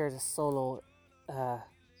 When I was hearing this solo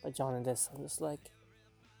by John in this, I'm just like,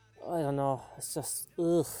 I don't know, it's just,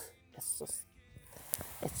 it's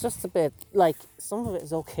just a bit, like, some of it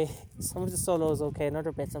is okay, some of the solo is okay, and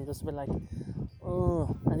other bits I'm just a bit like,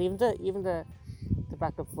 and even the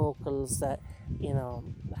backup vocals, that, the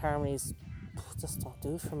harmonies just don't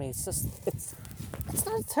do it for me. It's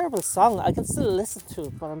not a terrible song. I can still listen to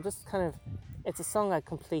it, but I'm just kind of, it's a song I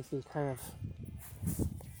completely kind of,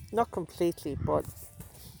 not completely, but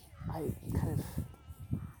I kind of,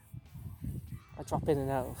 I drop in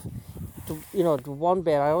and out of. The one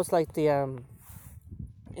bit, I always like the,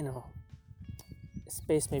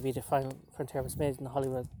 space may be the final frontier was made in the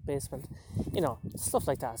Hollywood basement. Stuff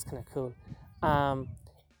like that is kind of cool.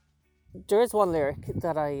 There is one lyric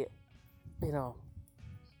that I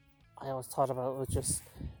always thought about, was just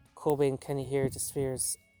Cobain, can you hear the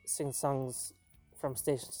spheres sing songs from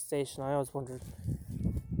station to station? I always wondered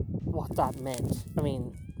what that meant. I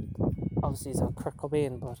mean, obviously it's about Kurt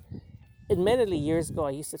Cobain, but admittedly years ago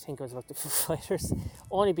I used to think it was about the Foo Fighters,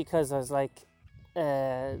 only because I was like,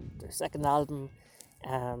 their second album,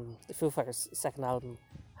 the Foo Fighters' second album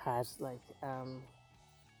had like,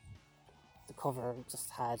 the cover just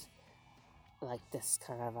had like this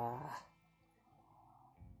kind of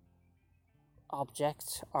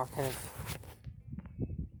object, or kind of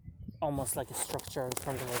almost like a structure in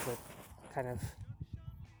front of it with kind of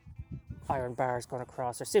iron bars going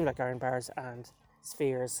across, or seemed like iron bars and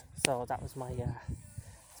spheres. So that was my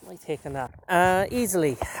take on that.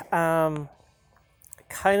 Easily,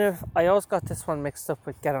 kind of, I always got this one mixed up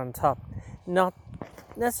with Get On Top, not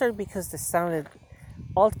necessarily because they sounded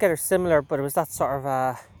altogether similar, but it was that sort of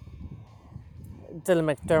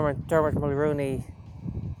Dylan McDermott, Dermot Mulrooney,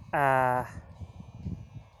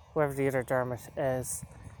 whoever the other Dermot is,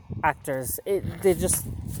 actors. They just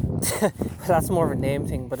that's more of a name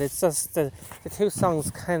thing, but it's just the two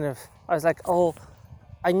songs kind of, I was like, oh,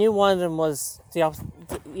 I knew one of them was the opposite,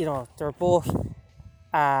 they're both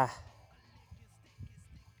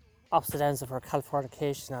opposite ends of her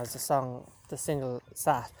Californication, as the single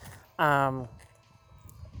sat. And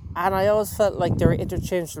I always felt like they were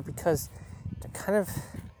interchangeable, because they're kind of,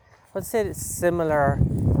 I wouldn't say it's similar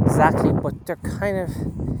exactly, but they're kind of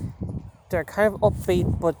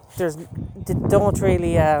upbeat, but they don't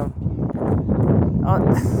really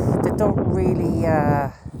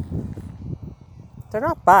they're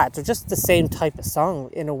not bad. They're just the same type of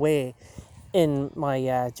song in a way, in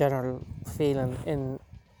my general feeling.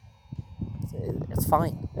 It's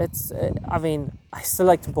fine. I mean, I still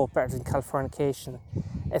like them both better than Californication.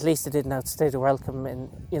 At least it didn't outstay the welcome, and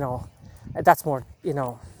that's more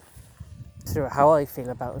through how I feel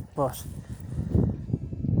about it. But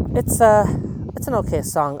it's an okay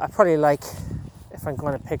song. I probably like, if I'm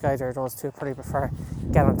going to pick either of those two, I probably prefer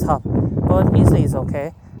Get On Top, but Easily is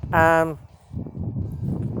okay.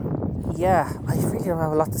 Yeah, I really don't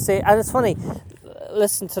have a lot to say. And it's funny,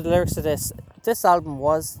 listen to the lyrics of this album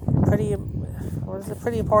was pretty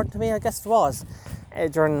important to me. I guess it was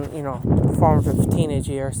during formative teenage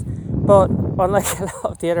years, but unlike a lot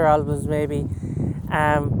of the other albums, maybe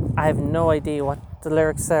I have no idea what the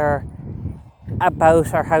lyrics are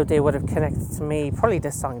about or how they would have connected to me. Probably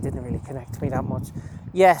this song didn't really connect to me that much,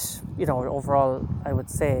 yet overall I would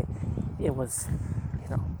say it was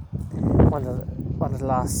one of the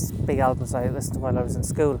last big albums I listened to while I was in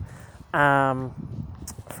school,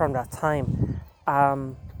 from that time.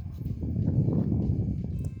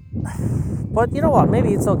 But you know what?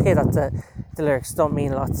 Maybe it's okay that the lyrics don't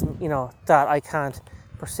mean a lot. That I can't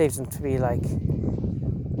perceive them to be like,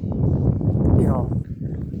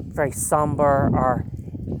 very somber or,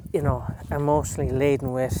 emotionally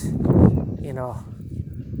laden with,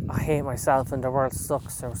 I hate myself and the world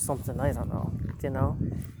sucks or something. I don't know.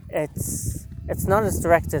 It's not as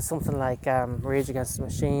direct as something like Rage Against the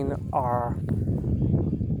Machine, or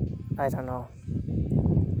I don't know,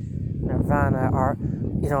 Nirvana, or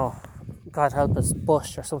God help us,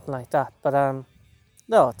 Bush, or something like that. But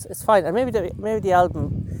no, it's fine. And maybe the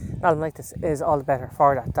album like this is all the better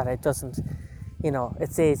for that it doesn't,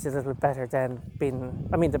 it's aged a little better than being.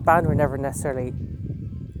 I mean, the band were never necessarily,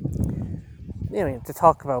 to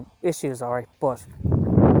talk about issues, alright, but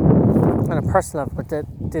on a personal level, but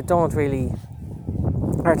they don't really,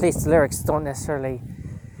 or at least the lyrics don't necessarily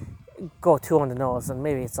go too on the nose, and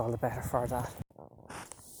maybe it's all the better for that.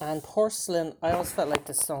 And Porcelain, I always felt like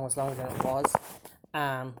this song was longer than it was,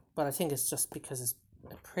 but I think it's just because it's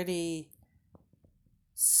a pretty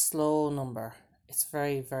slow number. It's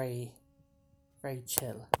very, very, very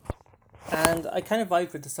chill, and I kind of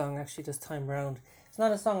vibed with the song actually this time round. It's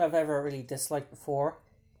not a song I've ever really disliked before.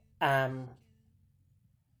 I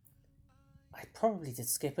probably did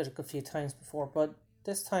skip it a good few times before, but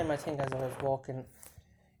this time I think as I was walking,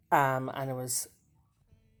 and it was,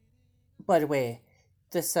 by the way,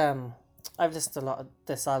 this I've listened to a lot of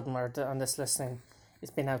this album, or on this listening,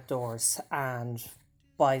 it's been outdoors, and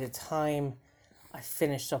by the time I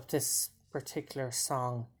finished up this particular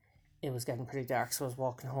song, it was getting pretty dark, so I was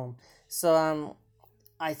walking home. So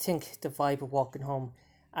I think the vibe of walking home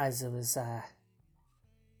as it was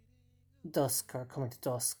dusk or coming to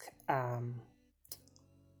dusk,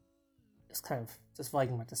 it's kind of just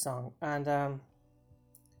vibing with the song, and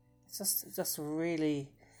it's just really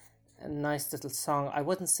a nice little song. I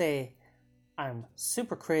wouldn't say I'm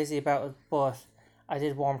super crazy about it, but I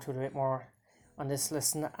did warm to it a bit more on this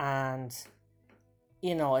listen, and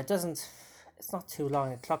it's not too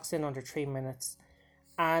long. It clocks in under 3 minutes,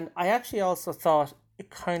 and I actually also thought it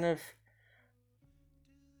kind of.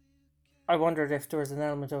 I wondered if there was an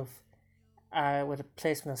element of with a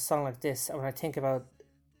placement of a song like this, and when I think about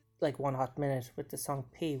like One Hot Minute with the song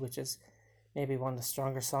P, which is maybe one of the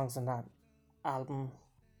stronger songs on that album.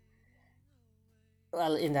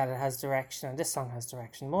 Well, in that it has direction, and this song has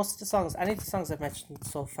direction. Most of the songs, any of the songs I've mentioned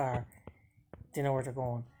so far, they know where they're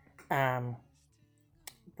going. Um,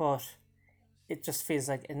 but it just feels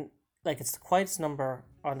like it's the quietest number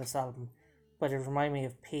on this album, but it reminded me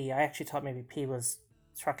of P. I actually thought maybe P was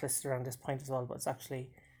track listed around this point as well, but it's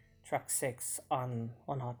actually track 6 on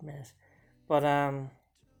One Hot Minute. But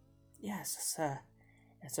yeah, it's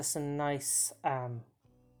just a nice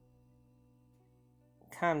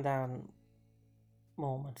calm down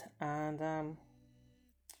moment, and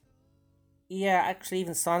yeah, actually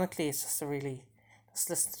even sonically it's just a really, just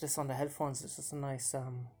listen to this on the headphones, it's just a nice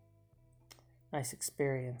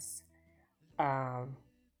experience. um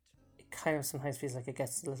it kind of sometimes feels like it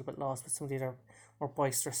gets a little bit lost with some of the other more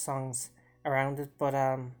boisterous songs around it, but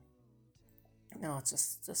no,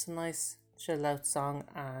 it's just a nice chill out song,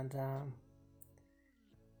 and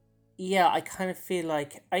yeah, I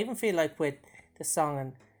even feel like with the song,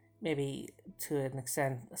 and maybe to an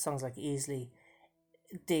extent songs like Easily,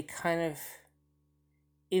 they kind of,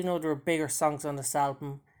 even though there were bigger songs on this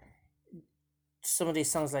album, some of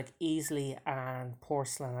these songs like Easily and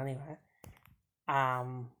Porcelain anyway,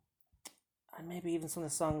 um and maybe even some of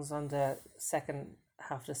the songs on the second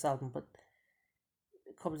half of this album, but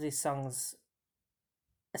a couple of these songs,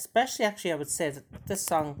 especially, actually I would say that this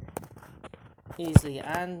song Easily,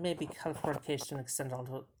 and maybe Californication to an extent,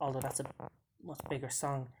 although that's a much bigger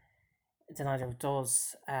song than either of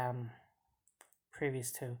those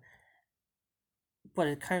previous two, but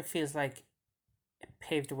it kind of feels like it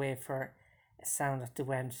paved the way for a sound that they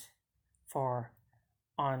went for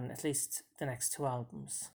on at least the next two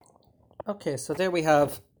albums. Okay, so there we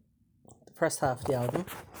have the first half of the album.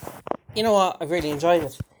 You know what? I've really enjoyed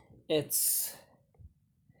it. It's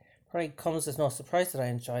probably comes as no surprise that I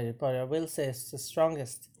enjoyed it, but I will say it's the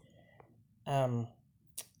strongest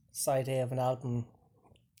side A of an album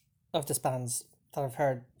of this band's that I've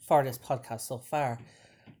heard for this podcast so far.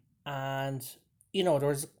 And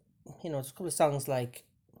there's a couple of songs like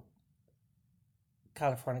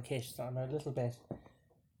Californication that I'm a little bit,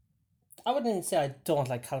 I wouldn't even say I don't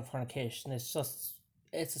like Californication. It's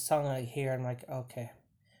a song I hear and I'm like, okay.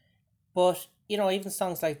 But even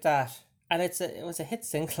songs like that, and it was a hit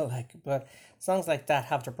single, like, but songs like that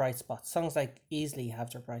have their bright spots. Songs like Easily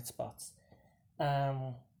have their bright spots.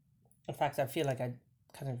 In fact, I feel like I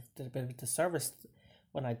kind of did a bit of a disservice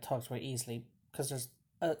when I talked about Easily, because there's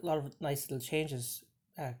a lot of nice little changes,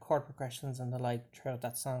 chord progressions and the like throughout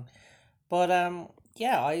that song. But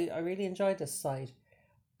yeah, I really enjoyed this side.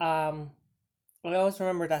 I always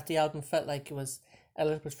remember that the album felt like it was a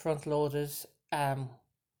little bit front loaded,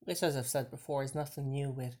 which, as I've said before, is nothing new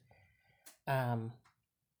with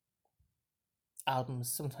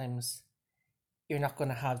albums. Sometimes you're not going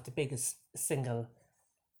to have the biggest single,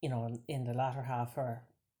 in the latter half or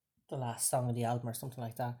the last song of the album or something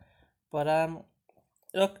like that. But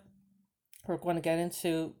look, we're going to get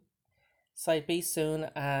into side B soon,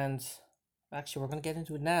 and actually we're going to get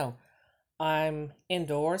into it now. I'm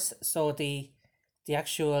indoors, so the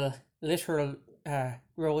actual literal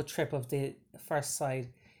road trip of the first side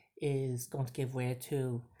is going to give way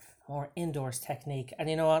to more indoors technique. And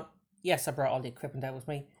you know what? Yes, I brought all the equipment out with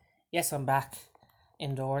me. Yes, I'm back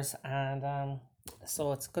indoors, and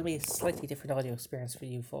so it's going to be a slightly different audio experience for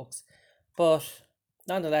you folks. But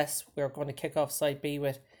nonetheless, we're going to kick off side B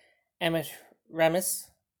with Emmett Remus,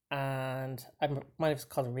 and I might have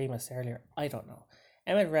called it Remus earlier. I don't know.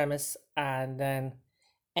 Emmett Remus, and then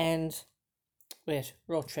end with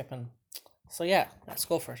Road Trippin'. So yeah, let's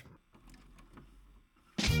go for it.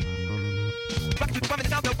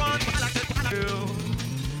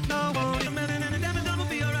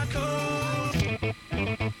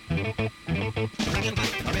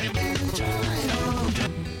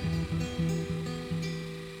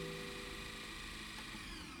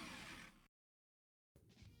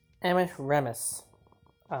 Emmett Remus.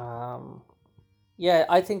 Yeah,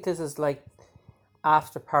 I think this is like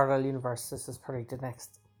after Parallel Universe, this is probably the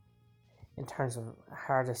next in terms of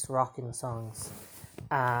hardest rocking songs.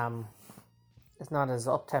 It's not as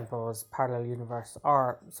up tempo as Parallel Universe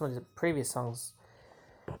or some of the previous songs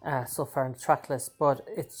so far in the track list, but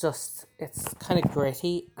it's kind of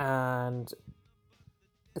gritty and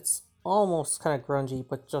it's almost kind of grungy,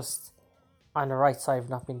 but just on the right side of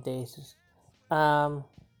not being dated.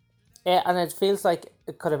 Yeah, and it feels like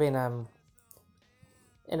it could have been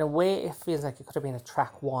in a way it feels like it could have been a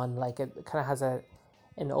track one, like it kind of has an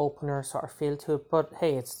opener sort of feel to it. But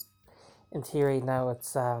hey, it's in theory now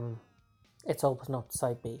it's opened up to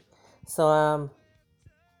side B. So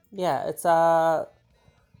yeah, it's I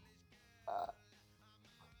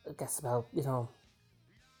guess about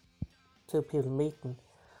two people meeting,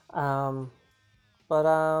 but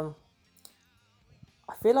I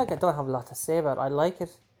feel like I don't have a lot to say about it. I like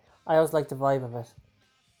it. I always like the vibe of it.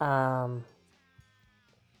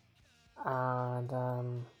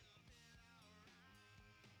 And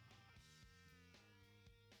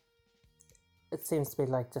it seems to be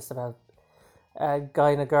like just about a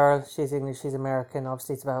guy and a girl. She's English, she's American.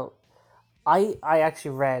 Obviously, it's about. I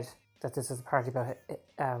actually read that this is a party about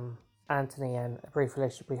Anthony and a brief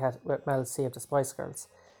relationship we had with Mel C of the Spice Girls,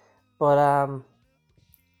 but I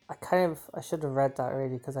should have read that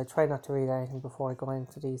already because I try not to read anything before I go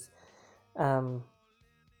into these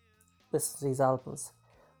listen to these albums.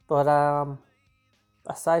 But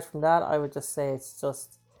aside from that, I would just say it's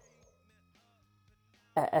just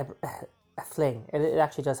a fling. It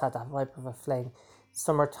actually does have that vibe of a fling.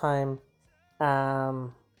 Summertime,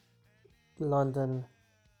 London,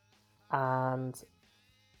 and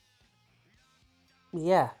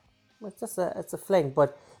yeah, it's a fling.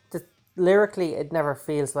 But lyrically, it never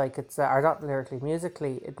feels like it's or not lyrically,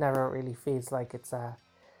 musically, it never really feels like it's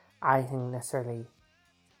anything necessarily.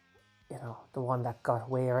 The one that got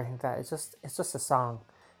away or anything like that. It's just a song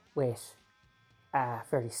with a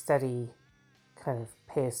fairly steady kind of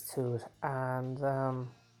pace to it, and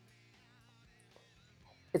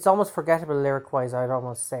it's almost forgettable lyric wise. I'd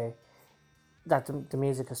almost say that the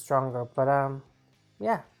music is stronger, but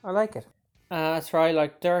yeah, I like it. As for I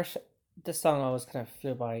like Dirt, this song always kind of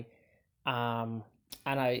flew by, and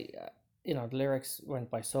I, the lyrics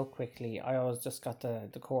went by so quickly. I always just got the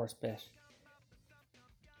chorus bit.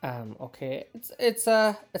 Okay, it's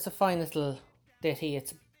a fine little ditty.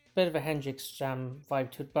 It's a bit of a Hendrix Jam vibe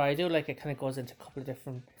to it, but I do like it. Kind of goes into a couple of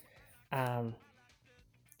different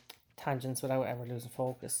tangents without ever losing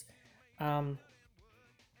focus. Yeah,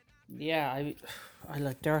 I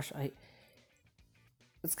like Dirt.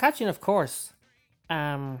 It's catchy, of course.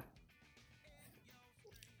 And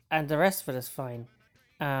the rest of it is fine.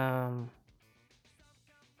 Um,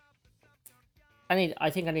 I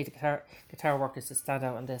think I need the guitar workers to stand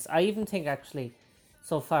out on this. I even think actually,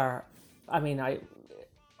 so far, I mean I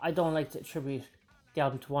don't like to attribute the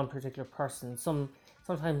album to one particular person.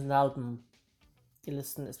 Sometimes an album you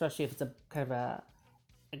listen, especially if it's a kind of a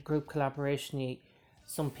group collaboration,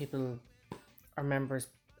 some people or members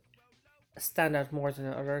stand out more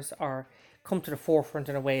than others or come to the forefront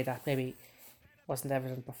in a way that maybe wasn't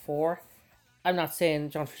evident before. I'm not saying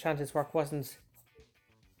John Frusciante's work wasn't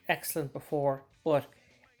excellent before, but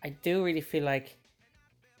I do really feel like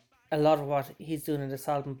a lot of what he's doing in this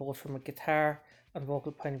album, both from a guitar and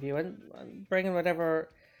vocal point of view, and bringing whatever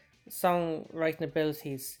songwriting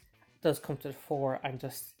abilities does come to the fore and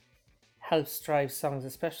just helps drive songs,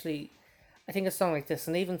 especially I think a song like this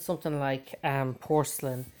and even something like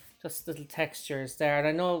Porcelain, just little textures there. And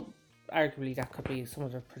I know arguably that could be some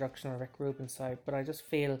of the production or Rick Rubin side, but I just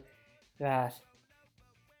feel that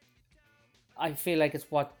like it's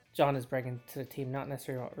what John is bringing to the team, not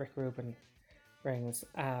necessarily what Rick Rubin brings.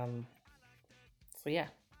 So yeah,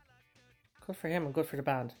 good for him and good for the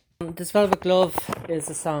band. This Velvet Glove is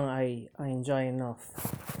a song I enjoy enough.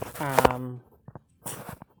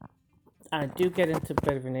 I do get into a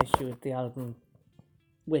bit of an issue with the album,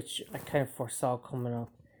 which I kind of foresaw coming up,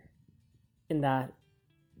 in that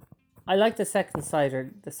I like the second side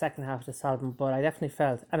or the second half of this album, but I definitely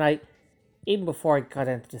felt, and even before I got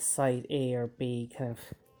into the side A or B kind of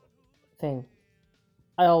thing,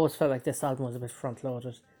 I always felt like this album was a bit front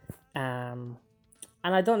loaded. And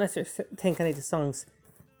I don't necessarily think any of the songs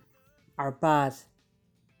are bad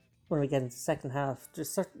when we get into the second half.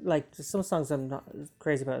 There's some songs I'm not as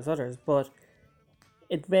crazy about as others, but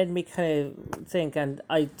it made me kind of think, and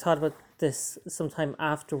I thought about this sometime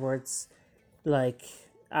afterwards, like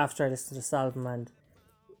after I listened to this album, and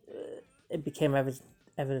it became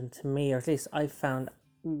evident to me, or at least I found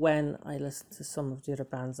when I listened to some of the other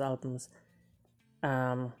band's albums,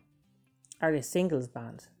 are they a singles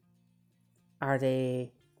band? Are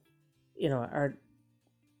they, are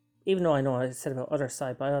even though I know I said about Other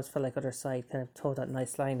Side, but I always felt like Other Side kind of told that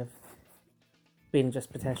nice line of being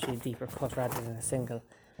just potentially a deeper cut rather than a single.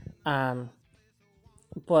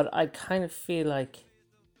 But I kind of feel like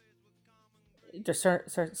there's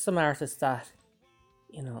some artists that,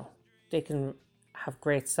 you know, they can have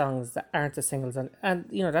great songs that aren't the singles, and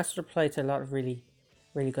you know, that's applied to a lot of really,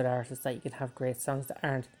 really good artists, that you can have great songs that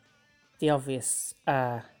aren't the obvious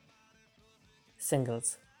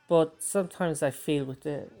singles. But sometimes I feel with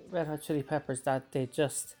the Red Hot Chili Peppers that they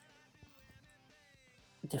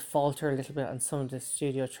falter a little bit on some of the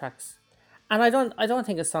studio tracks. And I don't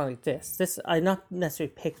think a song like this I'm not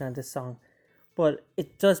necessarily picking on this song, but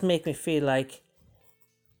it does make me feel like,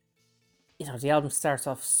 you know, the album starts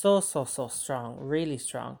off so strong, really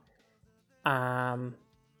strong. Um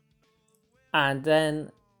and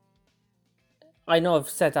then I know I've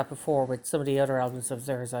said that before with some of the other albums of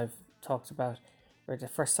theirs I've talked about, where the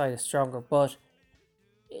first side is stronger, but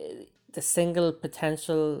the single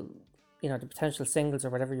potential, you know, the potential singles or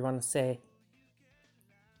whatever you want to say,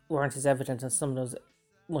 weren't as evident as some of those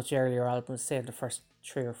much earlier albums, say the first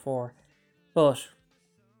three or four. But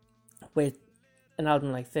with an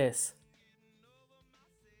album like this,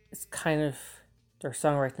 it's kind of, their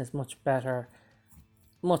songwriting is much better,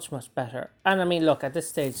 much better. And I mean, look, at this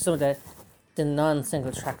stage, some of the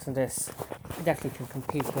non-single tracks in this definitely can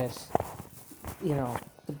compete with, you know,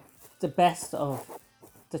 the best of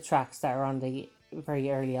the tracks that are on the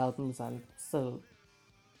very early albums, and still,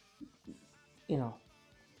 you know,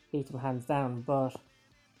 beat them hands down. But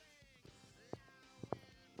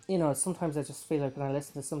you know, sometimes I just feel like when I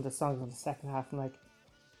listen to some of the songs in the second half, I'm like,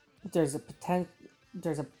 there's a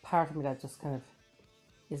part of me that just kind of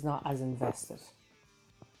is not as invested.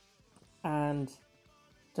 And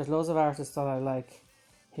there's loads of artists that I like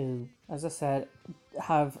who, as I said,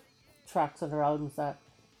 have tracks on their albums that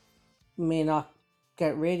may not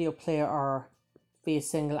get radio play or be a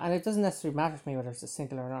single, and it doesn't necessarily matter to me whether it's a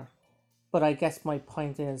single or not. But I guess my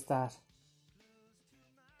point is that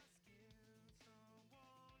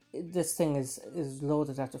this thing is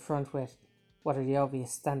loaded at the front with what are the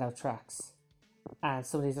obvious standout tracks, and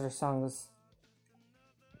some of these other songs,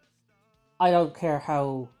 I don't care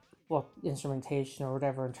what instrumentation or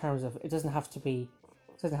whatever, in terms of, it doesn't have to do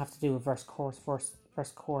a verse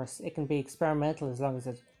chorus. It can be experimental as long as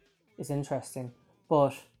it is interesting.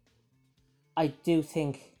 But I do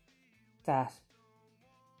think that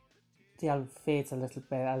the album fades a little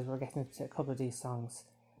bit as we're getting into a couple of these songs.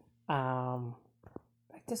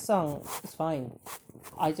 Like, this song is fine.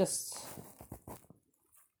 I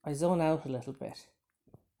zone out a little bit,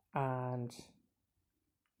 and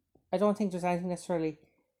I don't think there's anything necessarily.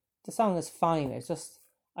 The song is fine. It's just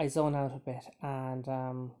I zone out a bit, and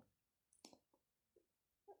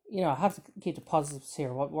you know, I have to keep the positives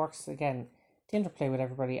here. What works, again, the interplay with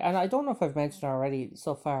everybody, and I don't know if I've mentioned already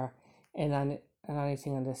so far in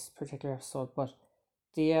anything in this particular episode, but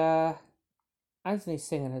the Anthony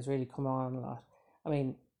singing has really come on a lot. I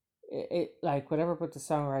mean, it like, whatever with the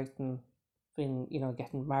songwriting being, you know,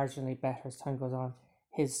 getting marginally better as time goes on,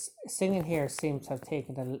 his singing here seems to have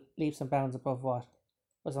taken the leaps and bounds above what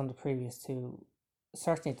was on the previous two.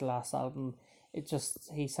 Certainly the last album,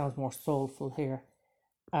 he sounds more soulful here.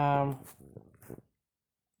 And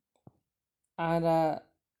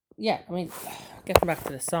yeah, I mean, getting back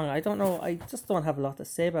to the song, I don't know, I just don't have a lot to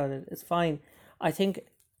say about it. It's fine. I think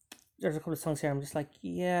there's a couple of songs here I'm just like,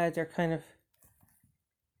 yeah, they kind of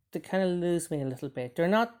lose me a little bit. They're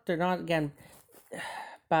not again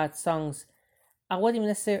bad songs. I wouldn't even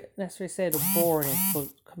necessarily say they're boring, but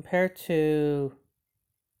compared to,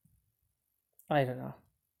 I don't know,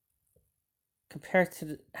 compared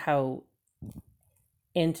to how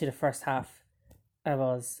into the first half I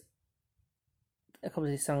was, a couple of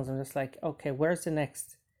these songs I'm just like, okay, where's the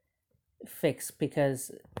next fix?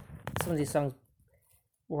 Because some of these songs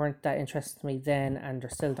weren't that interesting to me then, and they're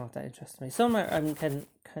still not that interesting to me. Some I'm getting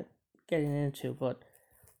into, but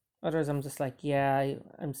others I'm just like, yeah,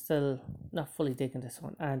 I'm still not fully digging this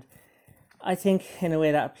one. And I think in a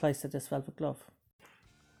way that applies to this Velvet Glove.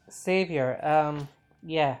 Savior,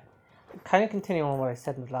 yeah, kind of continuing on what I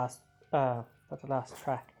said in the last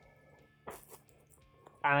track,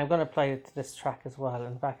 and I'm going to apply it to this track as well.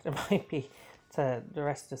 In fact, it might be to the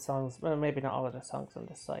rest of the songs, well, maybe not all of the songs on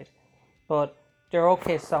this side, but they're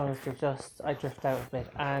okay songs. They're just, I drift out a bit,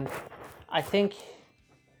 and I think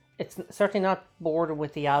it's certainly not bored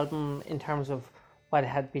with the album in terms of what it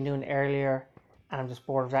had been doing earlier, and I'm just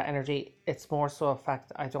bored of that energy. It's more so a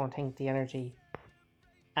fact I don't think the energy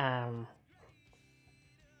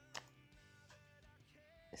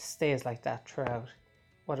stays like that throughout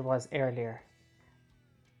what it was earlier.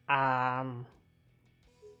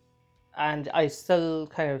 and I still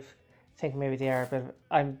kind of think maybe they are, but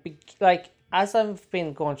like as I've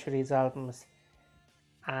been going through these albums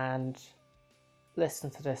and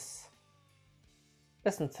listen to this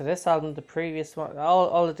album, the previous one,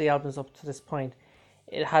 all of the albums up to this point,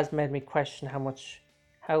 it has made me question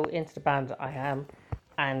how into the band I am,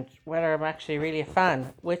 and whether I'm actually really a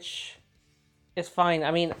fan, which is fine.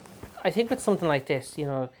 I mean, I think with something like this,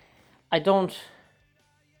 I don't.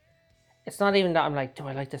 It's not even that I'm like, do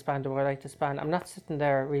I like this band? Do I like this band? I'm not sitting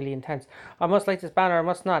there really intense. I must like this band or I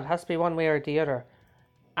must not. It has to be one way or the other.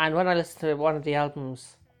 And when I listen to one of the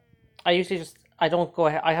albums, I usually I don't go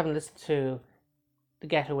ahead. I haven't listened to The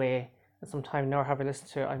Getaway in some time, nor have I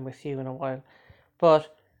listened to I'm With You in a while.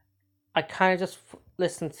 But I kind of just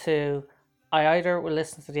listen to. I either will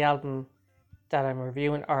listen to the album that I'm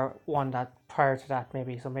reviewing or one that prior to that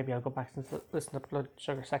maybe. So maybe I'll go back and listen to Blood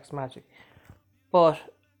Sugar Sex Magic. But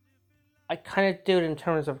I kind of do it in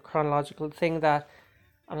terms of a chronological thing that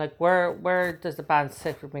I'm like, where does the band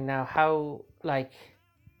sit with me now? How much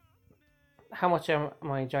am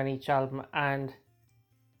I enjoying each album? And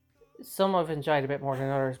some I've enjoyed a bit more than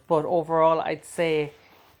others, but overall, I'd say,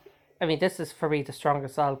 I mean, this is for me the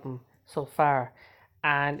strongest album so far.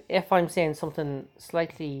 And if I'm saying something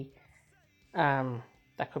slightly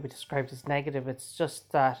that could be described as negative, it's just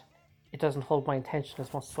that it doesn't hold my attention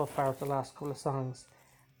as much so far with the last couple of songs.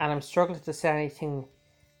 And I'm struggling to say anything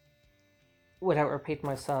without repeating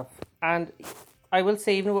myself. And I will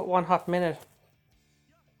say, even with One Hot Minute,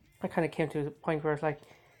 I kind of came to a point where it's like,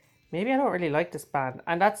 maybe I don't really like this band.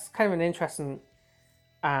 And that's kind of an interesting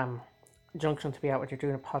junction to be at when you're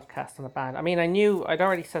doing a podcast on a band. I mean, I'd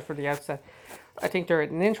already said from the outset, I think they're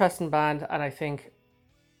an interesting band, and I think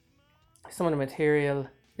some of the material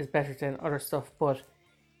is better than other stuff, but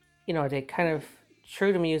they kind of,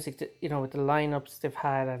 through the music, with the lineups they've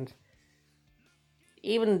had, and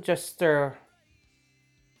even just they're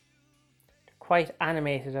quite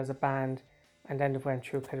animated as a band, and then they went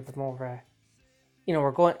through kind of a more of a,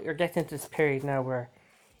 we're getting into this period now where,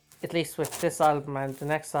 at least with this album and the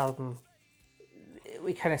next album,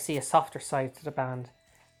 we kind of see a softer side to the band,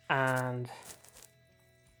 and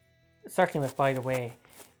certainly with By the Way.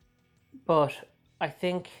 But I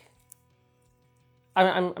think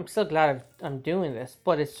I'm still glad I'm doing this,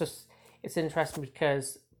 but it's interesting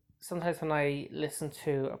because sometimes when I listen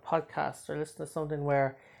to a podcast or listen to something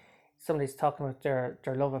where somebody's talking about their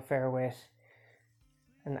love affair with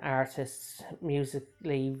an artist,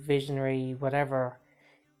 musically, visionary, whatever,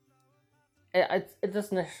 it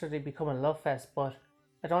doesn't necessarily become a love fest, but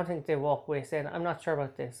I don't think they walk away saying, I'm not sure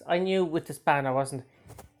about this. I knew with this band I wasn't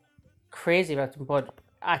crazy about them, but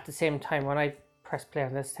at the same time, when I press play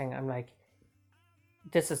on this thing, I'm like,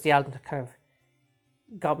 this is the album that kind of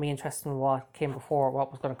got me interested in what came before,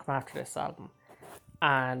 what was going to come after this album.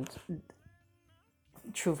 And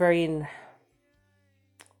through varying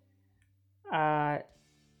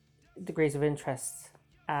degrees of interest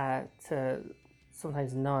to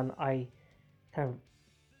sometimes none, I kind of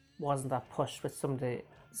wasn't that pushed with some of the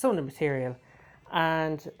material.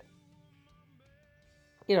 And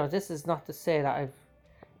this is not to say that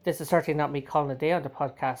this is certainly not me calling a day on the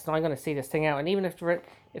podcast. Now I'm going to see this thing out, and even if they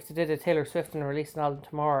did a Taylor Swift and release an album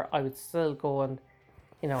tomorrow, I would still go and,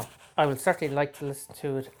 I would certainly like to listen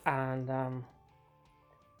to it, and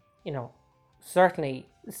certainly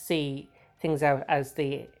see things out as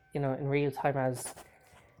in real time as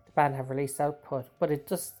the band have released output. But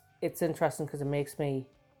it's interesting because it makes me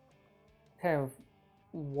kind of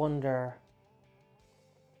wonder,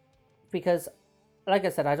 because like I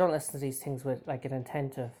said, I don't listen to these things with like an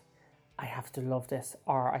intent of I have to love this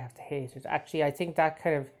or I have to hate it. Actually, I think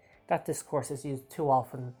that discourse is used too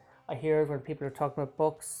often. I hear it when people are talking about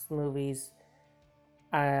books, movies,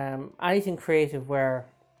 anything creative where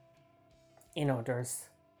there's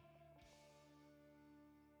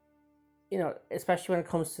especially when it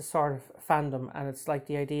comes to sort of fandom, and it's like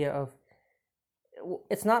the idea of,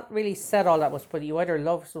 it's not really said all that much, but you either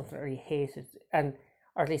love something or you hate it,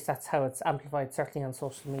 or at least that's how it's amplified, certainly on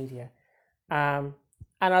social media. And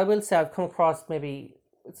I will say I've come across maybe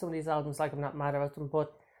with some of these albums, like, I'm not mad about them,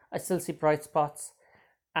 but I still see bright spots,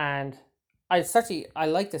 and I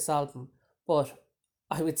like this album, but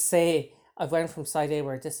I would say I went from side A,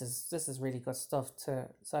 where this is really good stuff, to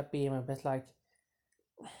side B, I'm a bit like,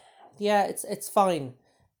 yeah, it's fine,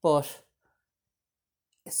 but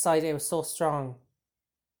side A was so strong.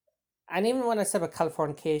 And even when I said about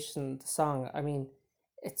Californication, the song, I mean,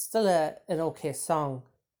 it's still an okay song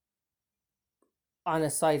on a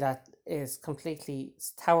side that is completely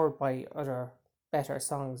towered by other better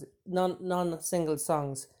songs, non single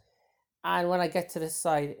songs. And when I get to this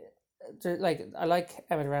side, like I like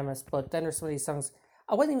Emmett Remus, but then there's some of these songs.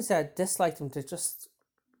 I wouldn't even say I dislike them. They're just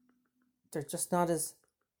not as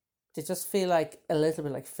they just feel like a little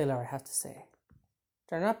bit like filler. I have to say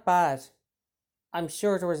they're not bad. I'm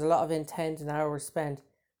sure there was a lot of intent and hours spent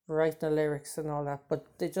writing the lyrics and all that, but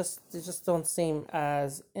they just don't seem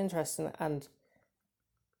as interesting. And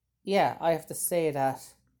yeah, I have to say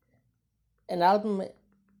that an album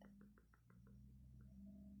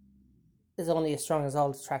is only as strong as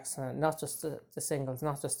all the tracks on it, not just the singles,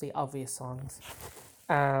 not just the obvious songs.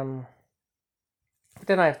 Um,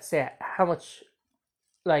 then I have to say how much,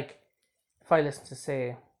 like, if I listen to,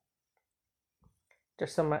 say,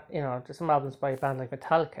 there's some albums by a band like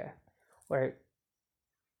Metallica where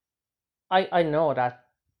I know that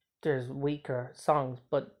there's weaker songs,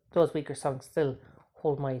 but those weaker songs still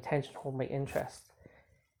hold my attention, hold my interest.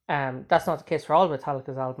 That's not the case for all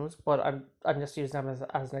Metallica's albums, but I'm just using them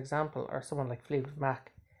as an example. Or someone like Fleetwood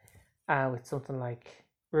Mac, with something like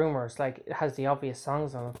Rumors, like it has the obvious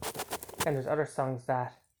songs on it, and there's other songs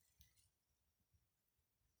that,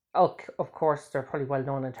 oh, of course, they're probably well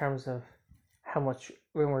known in terms of how much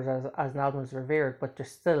Rumors as an album is revered, but they're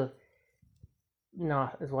still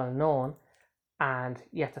not as well known, and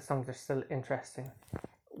yet the songs are still interesting.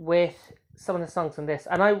 With some of the songs on this,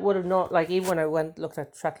 and I would have known, like, even when I went looked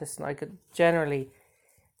at track listing, I could generally,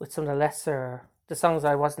 with some of the songs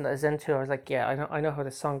I wasn't as into, I was like, yeah, I know how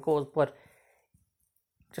this song goes, but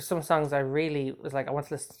just some songs I really was like, I want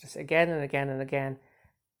to listen to this again and again and again,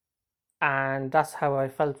 and that's how I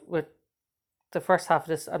felt with the first half of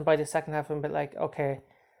this. And by the second half, I'm a bit like, okay,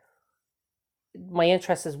 my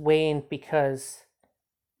interest has waned because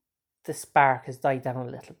the spark has died down a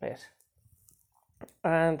little bit,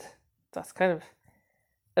 and that's kind of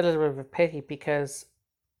a little bit of a pity because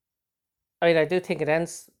I mean I do think it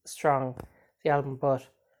ends strong, the album, but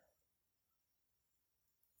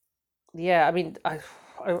yeah, I mean I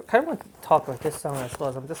kind of want to talk about this song. I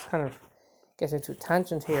suppose I'm just kind of getting into a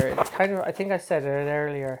tangent here. It kind of, I think I said it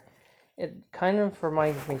earlier, it kind of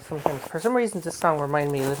reminds me sometimes, for some reason this song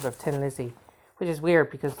reminded me a little bit of Tin Lizzy, which is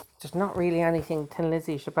weird because there's not really anything Tin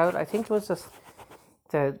Lizzy-ish about. I think it was just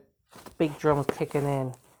the big drums kicking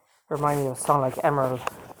in remind me of a song like Emerald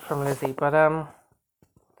from Lizzie. But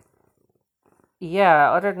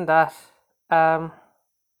yeah, other than that, um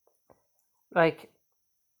like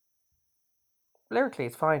lyrically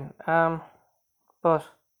it's fine. But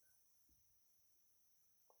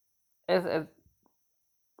it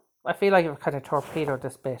I feel like I've kind of torpedoed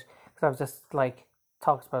this bit because I've just like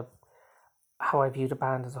talked about how I view the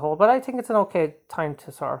band as a whole. But I think it's an okay time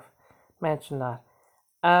to sort of mention that.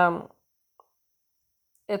 Um,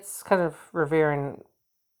 it's kind of revering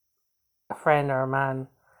a friend or a man,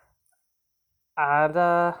 and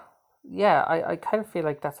yeah, I kind of feel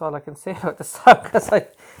like that's all I can say about the song because I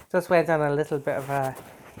just went on a little bit of a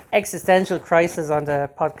existential crisis on the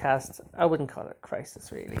podcast. I wouldn't call it a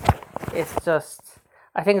crisis really. It's just,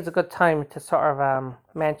 I think it's a good time to sort of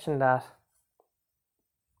mention that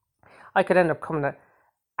I could end up coming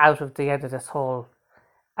out of the end of this whole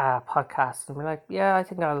podcast and be like, yeah, I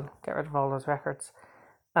think I'll get rid of all those records.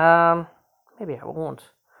 Um, Maybe I won't,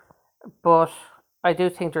 but I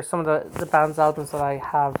do think there's some of the band's albums that I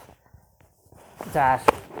have that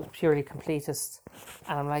purely completist,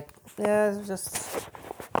 and I'm like, yeah, it's just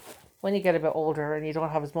when you get a bit older and you don't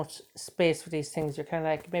have as much space for these things, you're kind of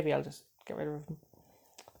like, maybe I'll just get rid of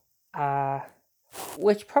them.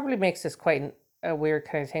 Which probably makes this quite a weird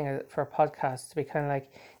kind of thing for a podcast to be kind of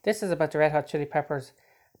like, this is about the Red Hot Chili Peppers,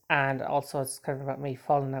 and also it's kind of about me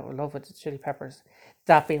falling out of love with the Chili Peppers.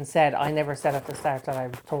 That being said, I never said at the start that I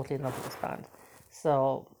was totally in love with this band.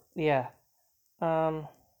 So yeah. Um.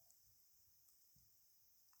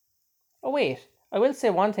 Oh wait, I will say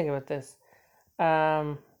one thing about this.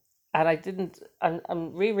 Um, and I didn't.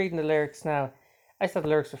 I'm rereading the lyrics now. I thought the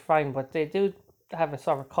lyrics were fine, but they do have a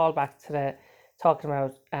sort of callback to the talking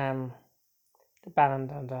about the band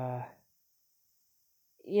and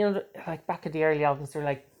like back in the early albums, they're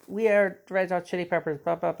like, we are the Red Hot Chili Peppers,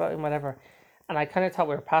 blah blah blah, and whatever. And I kind of thought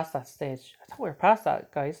we were past that stage. I thought we were past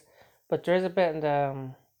that, guys. But there is a bit in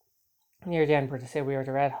the near the end where they say we are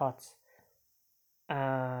the Red Hots,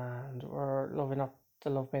 and we're loving up the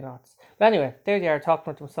Love Me Nots. But anyway, there they are talking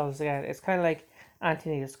about themselves again. It's kind of like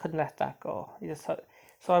Anthony just couldn't let that go. He just so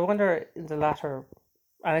I wonder in the latter,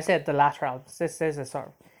 and I said the latter albums. This is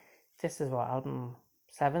what, album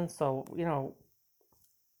 7. So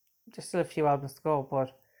there's still a few albums to go,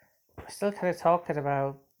 but we're still kind of talking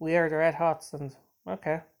about we are the Red Hots, and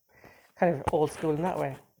okay, kind of old school in that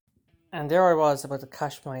way. And there I was about to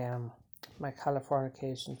cash my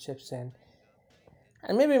Californication chips in,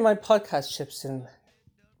 and maybe my podcast chips in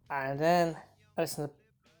And then I listened to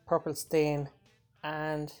Purple Stain,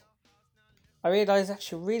 and I realised I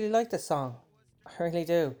actually really like the song. I really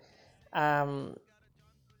do. Um,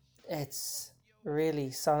 it's really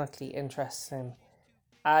sonically interesting.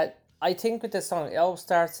 I think with this song, it always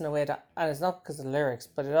starts in a way that, and it's not because of the lyrics,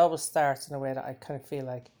 but it always starts in a way that I kind of feel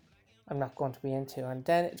like I'm not going to be into. And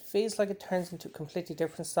then it feels like it turns into a completely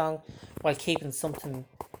different song while keeping something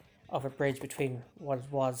of a bridge between what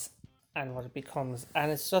it was and what it becomes.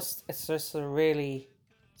 And it's just it's a really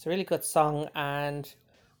good song. And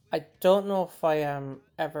I don't know if I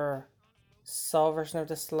ever saw a version of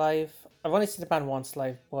this live. I've only seen the band once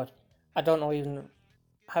live, but I don't know, even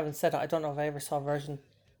having said that, I don't know if I ever saw a version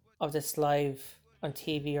of this live on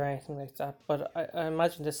TV or anything like that. But I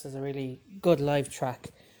imagine this is a really good live track.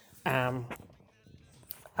 Um,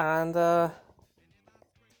 and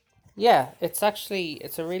yeah, it's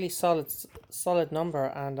a really solid number.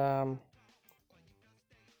 And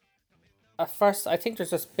at first, I think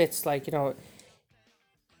there's just bits like,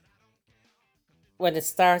 when it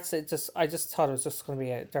starts, I just thought it was just going to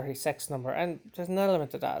be a dirty sex number, and there's an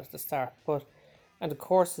element of that at the start. But and the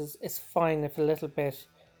chorus is fine, if a little bit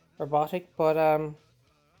robotic, but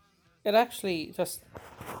it actually just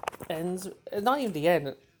ends. Not even the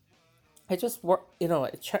end. It just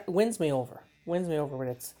wins me over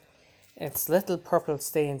with its little purple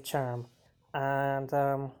stain charm, and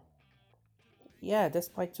yeah,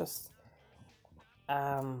 this might just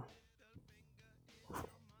um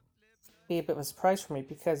be a bit of a surprise for me,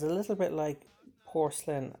 because a little bit like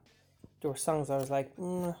Porcelain, there were songs I was like,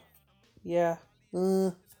 yeah,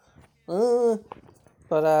 but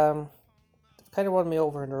kind of won me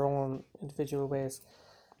over in their own individual ways.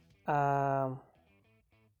 I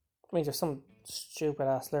mean, there's some stupid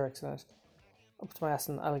ass lyrics in it. Up to my ass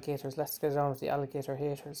and alligators. Let's get on with the alligator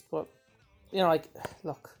haters. But like,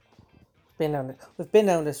 look, we've been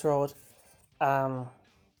down this road. Um,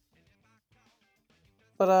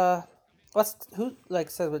 but what's who like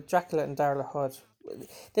said with Dracula and Darla Hood?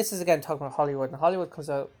 This is again talking about Hollywood, and Hollywood comes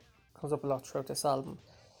up a lot throughout this album.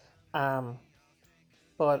 Um,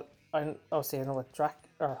 but I obviously I know what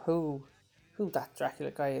who that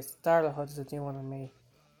Dracula guy is. Darla Hood is a new one on me.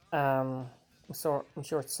 I'm sure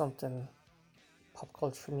it's something pop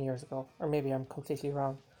culture from years ago, or maybe I'm completely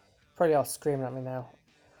wrong. Probably all screaming at me now,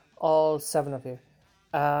 all seven of you.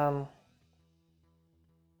 Um,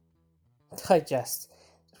 Digest.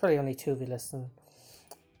 There's probably only two of you listening,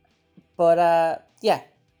 but yeah,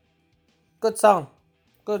 good song,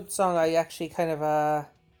 good song. I actually kind of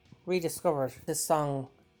rediscovered this song.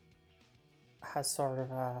 Has sort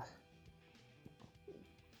of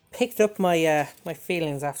picked up my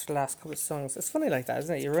feelings after the last couple of songs. It's funny like that,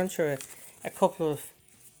 isn't it? You run through a couple of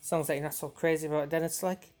songs that you're not so crazy about, then it's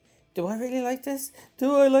like, do I really like this?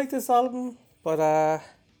 Do I like this album? But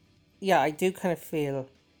yeah, I do kind of feel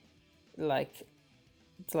like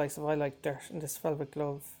the likes of I Like Dirt and This Velvet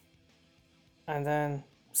Glove, and then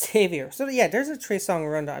Savior. So yeah, there's a three song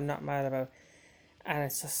run that I'm not mad about, and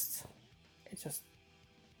it's just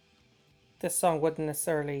this song wouldn't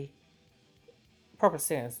necessarily. Purple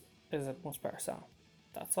Sin is a much better song.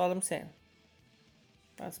 That's all I'm saying.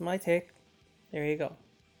 That's my take. There you go.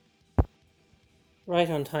 Right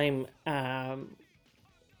on Time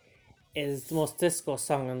is the most disco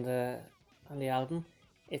song on the album.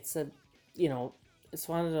 It's a it's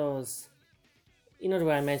one of those, the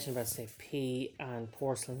way I mentioned about, say, P and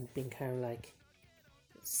Porcelain being kind of like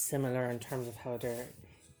similar in terms of how they're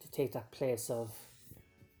to take that place of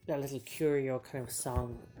that little curio kind of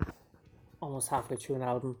song almost halfway through an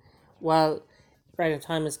album. Well, Right on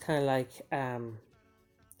Time is kind of like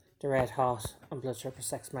The Red Hot and Blood Sugar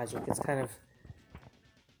Sex Magic. It's kind of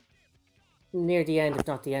near the end, if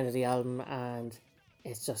not the end of the album, and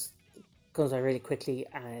it's just goes by really quickly,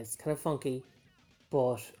 and it's kind of funky.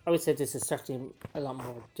 But I would say this is certainly a lot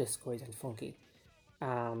more disco than funky.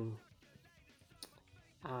 And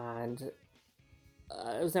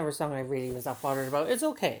it was never a song I really was that bothered about. It's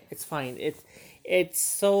okay. It's fine. It's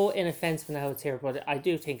so inoffensive now it's here, but I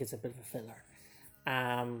do think it's a bit of a filler.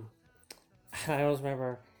 I always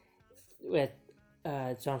remember with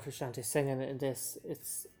John Frusciante singing in this.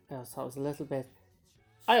 I always thought it was a little bit.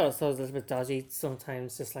 I always thought it was a little bit dodgy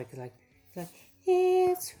sometimes. Just like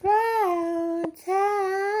it's round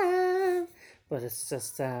time, but it's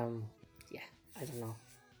just yeah. I don't know.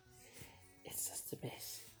 It's just a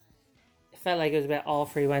bit. It felt like it was a bit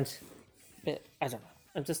off. Where he went, bit. I don't know.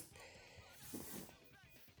 I'm just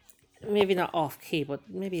maybe not off key, but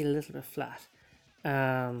maybe a little bit flat.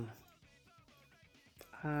 And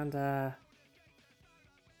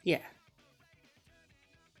yeah.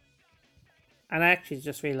 And I actually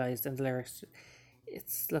just realised in the lyrics,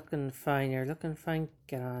 It's looking fine. You're looking fine.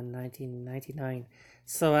 Get on 1999.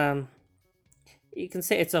 So you can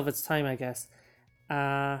say it's of its time, I guess.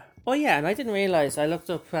 Oh yeah, and I didn't realize. I looked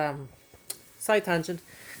up side tangent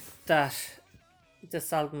that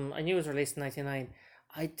this album. I knew it was released in '99.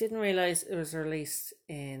 I didn't realize it was released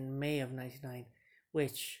in May of '99,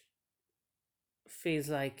 which feels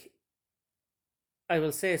like, I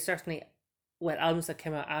will say, certainly, well, albums that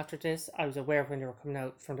came out after this, I was aware when they were coming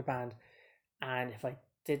out from the band, and if I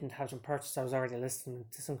didn't have them purchased, I was already listening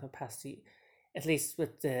to some capacity, at least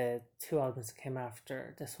with the two albums that came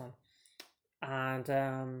after this one. And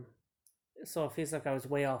so it feels like I was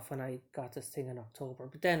way off when I got this thing in October.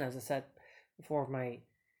 But then, as I said before, my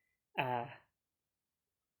uh,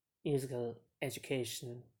 musical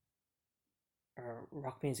education or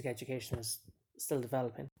rock music education was still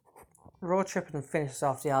developing. Road Tripping finishes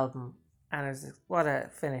off the album, and it's what a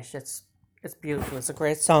finish! It's beautiful. It's a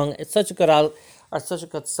great song. It's such a good or such a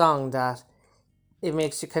good song that it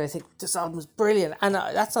makes you kind of think this album is brilliant. And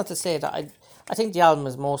that's not to say that I think the album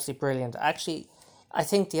is mostly brilliant. Actually, I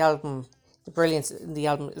think the brilliance in the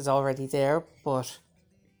album is already there, but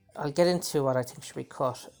I'll get into what I think should be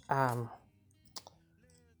cut.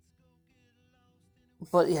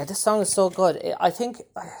 But yeah, this song is so good. I think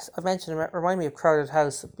I mentioned it remind me of Crowded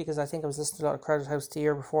House, because I think I was listening to a lot of Crowded House the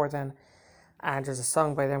year before then, and there's a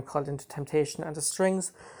song by them called Into Temptation, and the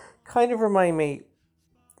strings kind of remind me.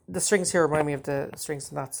 The strings here remind me of the strings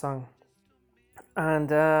in that song, and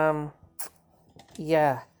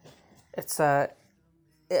yeah, it's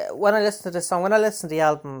when I listen to this song, when I listen to the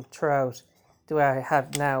album throughout the way I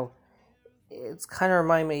have now, it's kind of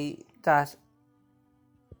remind me that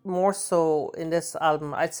more so in this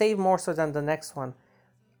album, I'd say more so than the next one.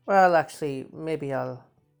 Well, actually, maybe I'll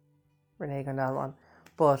renege on that one,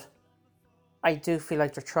 but I do feel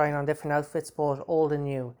like they're trying on different outfits, both old and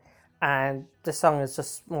new, and the song is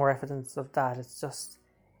just more evidence of that. It's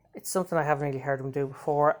something I haven't really heard them do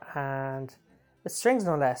before, and with strings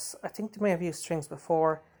no less. I think they may have used strings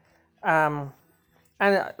before, and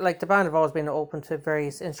like the band have always been open to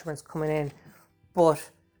various instruments coming in, but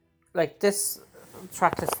like this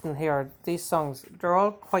track listing here, these songs, they're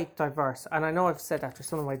all quite diverse, and I know I've said that there's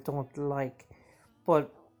some of them I don't like,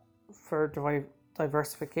 but for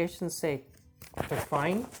diversification's sake, they're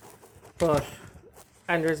fine. But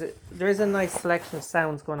and there is a nice selection of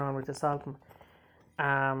sounds going on with this album.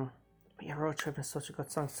 Yeah, Road Trip is such a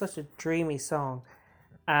good song, such a dreamy song.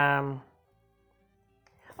 I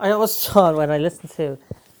always thought when I listened to,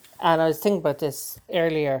 and I was thinking about this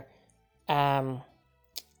earlier.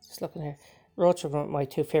 Just looking here, Road Trip are my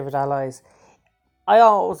two favorite allies. I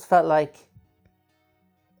always felt like,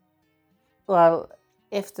 well,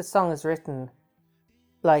 if the song is written,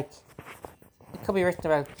 like, it could be written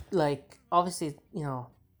about, like, obviously, I'm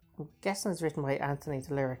guessing it's written by Anthony,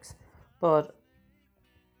 the lyrics, but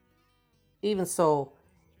even so,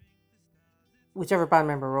 whichever band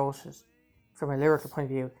member wrote it, from a lyrical point of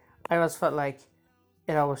view, I always felt like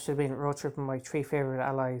it always should have been Road Trip and my three favourite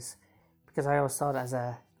allies, because I always thought as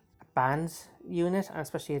a band unit, and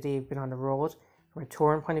especially if they've been on the road from a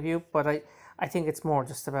touring point of view, but I think it's more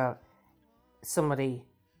just about somebody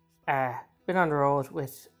been on the road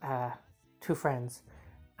with two friends,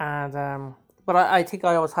 and but I think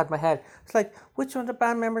I always had in my head, it's like, which one of the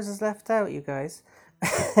band members is left out, you guys?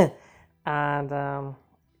 And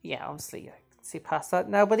yeah, obviously I can see past that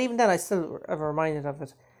now, but even then I still am reminded of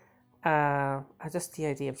it. Just the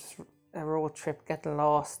idea of just a road trip, getting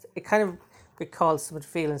lost, it kind of recalls some of the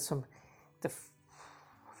feelings from the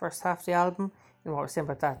first half of the album, and what we're saying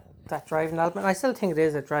about that driving album. And I still think it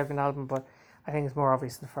is a driving album, but I think it's more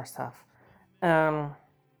obvious in the first half. And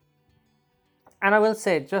I will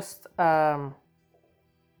say, just on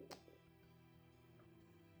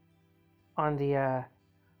the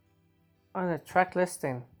track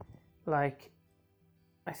listing, like,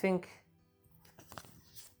 I think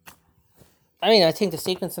the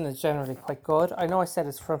sequencing is generally quite good. I know I said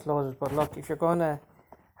it's front loaded, but look, if you're going to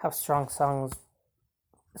have strong songs,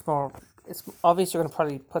 it's obvious you're going to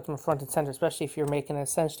probably put them front and center, especially if you're making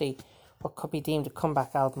essentially what could be deemed a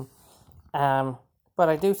comeback album. But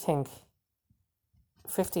I do think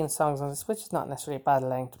 15 songs on this, which is not necessarily a bad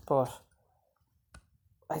length, but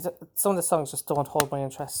some of the songs just don't hold my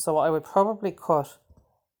interest. So I would probably cut,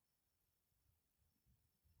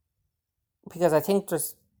 because I think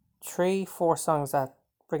there's 3-4 songs that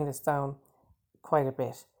bring this down quite a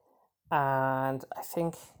bit, and I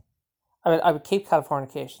think I would keep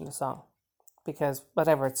Californication, the song, because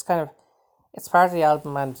whatever, it's part of the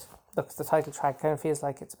album, and look, the title track kind of feels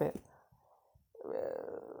like it's a bit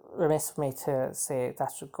remiss of me to say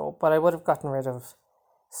that should go, but I would have gotten rid of,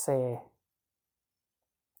 say,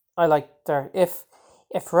 I like their if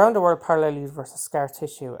Around the World Parallel Universe Scar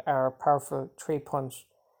Tissue are a powerful three punch,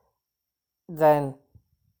 then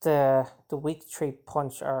the weak three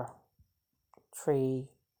punch or three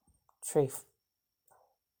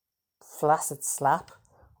flaccid slap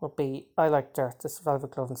would be I like Dirt, This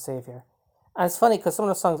Velvet Glove and Savior. And it's funny because some of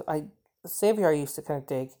the songs Savior I used to kind of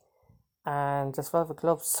dig and This Velvet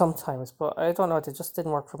Glove sometimes, but I don't know, it just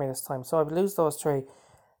didn't work for me this time. So I would lose those three.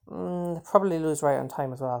 Probably lose Right on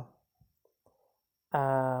Time as well.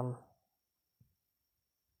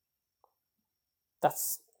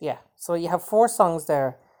 That's yeah. So you have four songs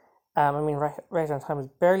there. I mean, right on Time is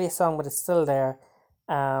barely a song, but it's still there.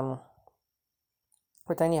 But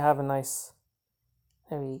then you have a nice,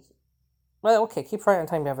 maybe. Well, okay, keep Right on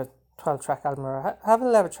Time. You have a 12-track album or have an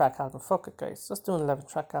 11-track album. Fuck it, guys. Just do an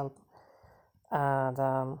 11-track album.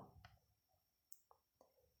 And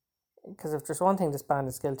because if there's one thing this band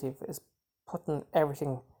is guilty of is putting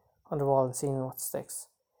everything on the wall and seeing what sticks.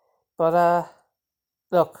 But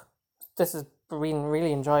look, this has been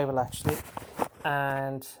really enjoyable actually,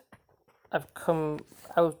 and I've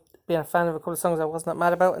been a fan of a couple of songs I wasn't that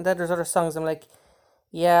mad about, and then there's other songs I'm like,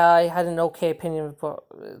 yeah, I had an okay opinion, but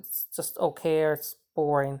it's just okay, or it's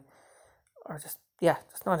boring, or just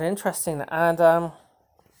not interesting. And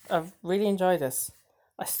I've really enjoyed this.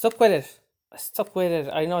 I stuck with it.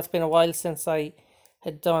 I know it's been a while since I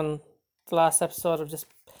had done the last episode of this.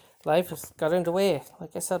 Life has got in the way,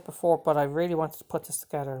 like I said before, but I really wanted to put this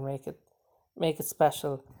together and make it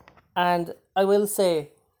special. And I will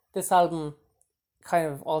say, this album kind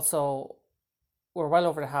of also, we're well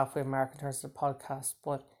over the halfway mark in terms of the podcast,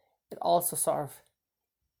 but it also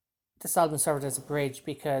this album served as a bridge,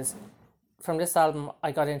 because from this album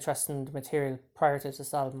I got interested in the material prior to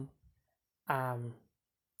this album, and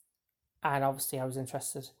obviously I was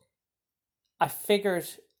interested. I figured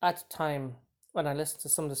at the time when I listened to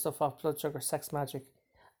some of the stuff off Blood Sugar Sex Magik,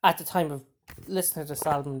 at the time of listening to this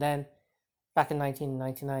album then, back in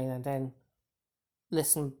 1999, and then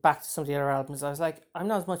listen back to some of the other albums, I was like, I'm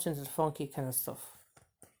not as much into the funky kind of stuff,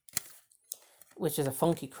 which is a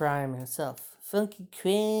funky crime in itself. Funky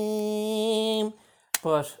crime.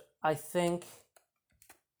 But I think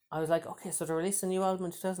I was like, okay, so they released a new album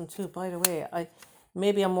in 2002. By the way,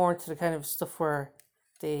 maybe I'm more into the kind of stuff where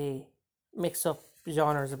they mix up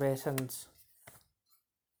genres a bit and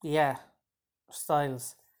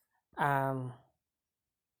styles.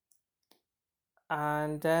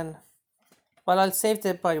 And then, well, I'll save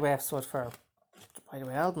the By the Way episode for the By the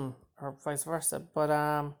Way album, or vice versa. But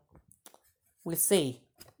we'll see.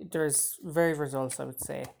 There's very results, I would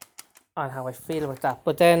say, on how I feel about that.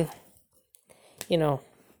 But then, we'll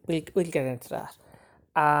get into that.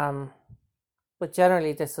 But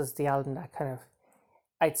generally, this is the album that kind of,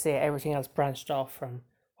 I'd say everything else branched off from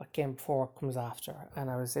what came before comes after, and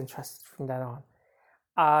I was interested from then on.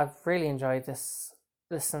 I've really enjoyed this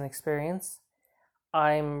listening experience.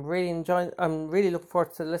 I'm really looking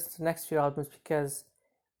forward to listening to the next few albums, because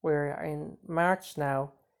we're in March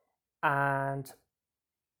now and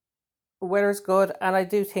weather's good, and I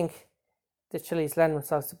do think the Chili's lend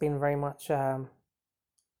themselves to being very much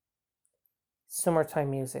summertime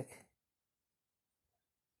music.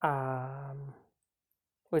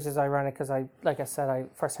 Which is ironic, because like I said, I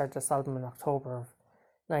first heard this album in October of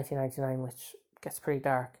 1999, which gets pretty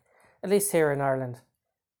dark, at least here in Ireland.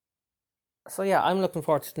 So yeah, I'm looking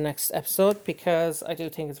forward to the next episode, because I do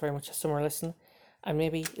think it's very much a summer listen, and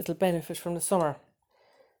maybe it'll benefit from the summer.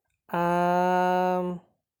 And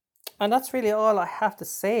that's really all I have to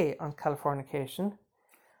say on Californication.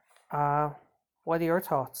 What are your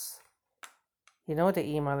thoughts? You know the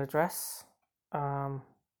email address.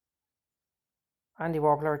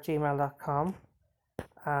 andywarbler@gmail.com,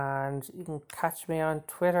 and you can catch me on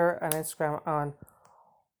Twitter and Instagram on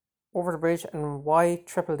Over the Bridge and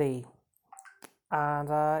YDDD. And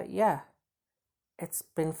it's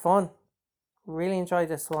been fun. Really enjoyed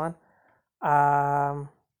this one.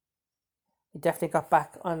 We definitely got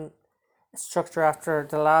back on structure after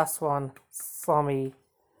the last one saw me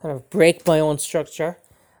kind of break my own structure.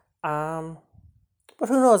 But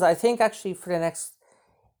who knows? I think actually for the next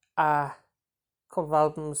couple of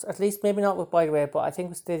albums, at least maybe not with By the Way, but I think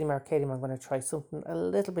with Stadium Arcadium I'm going to try something a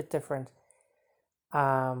little bit different.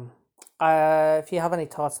 If you have any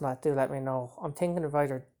thoughts on that, do let me know. I'm thinking of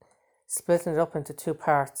either splitting it up into two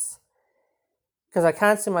parts, because I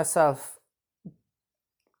can't see myself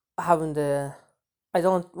having I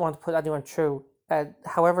don't want to put anyone through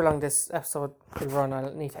however long this episode could run.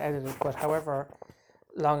 I'll need to edit it, but however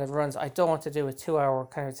long it runs, I don't want to do a 2-hour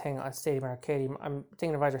kind of thing on Stadium Arcadium. I'm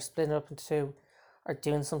thinking of either splitting it up into two, or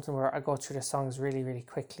doing something where I go through the songs really, really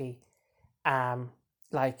quickly, and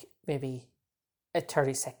like maybe a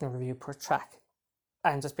 30-second review per track,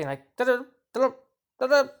 and just being like da-da, da-da,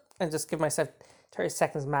 da-da, and just give myself 30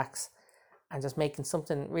 seconds max, and just making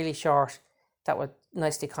something really short that would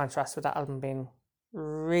nicely contrast with that album being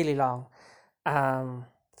really long.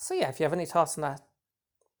 So yeah, if you have any thoughts on that,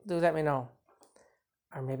 do let me know.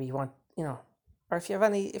 Or maybe you want, or if you have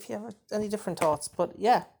any different thoughts. But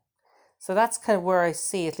yeah, so that's kind of where I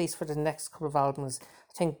see, at least for the next couple of albums.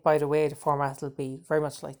 I think, by the way, the format will be very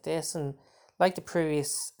much like this, and like the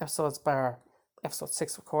previous episodes, bar episode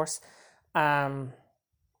 6, of course, the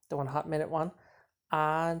 1 Hot Minute one.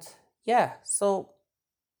 And yeah, so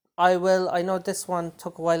I know this one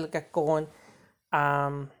took a while to get going,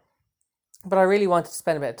 but I really wanted to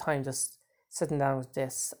spend a bit of time just sitting down with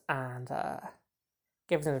this and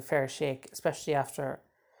giving it a fair shake, especially after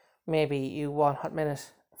maybe you 1 Hot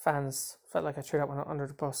Minute fans felt like I threw that one under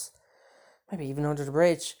the bus, maybe even under the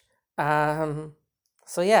bridge. So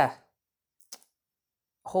yeah,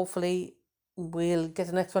 hopefully we'll get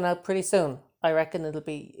the next one out pretty soon. I reckon it'll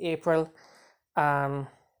be April. And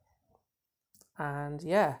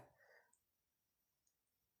yeah,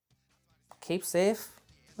 keep safe,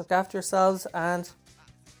 look after yourselves, and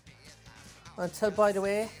until, by the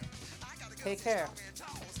way, take care.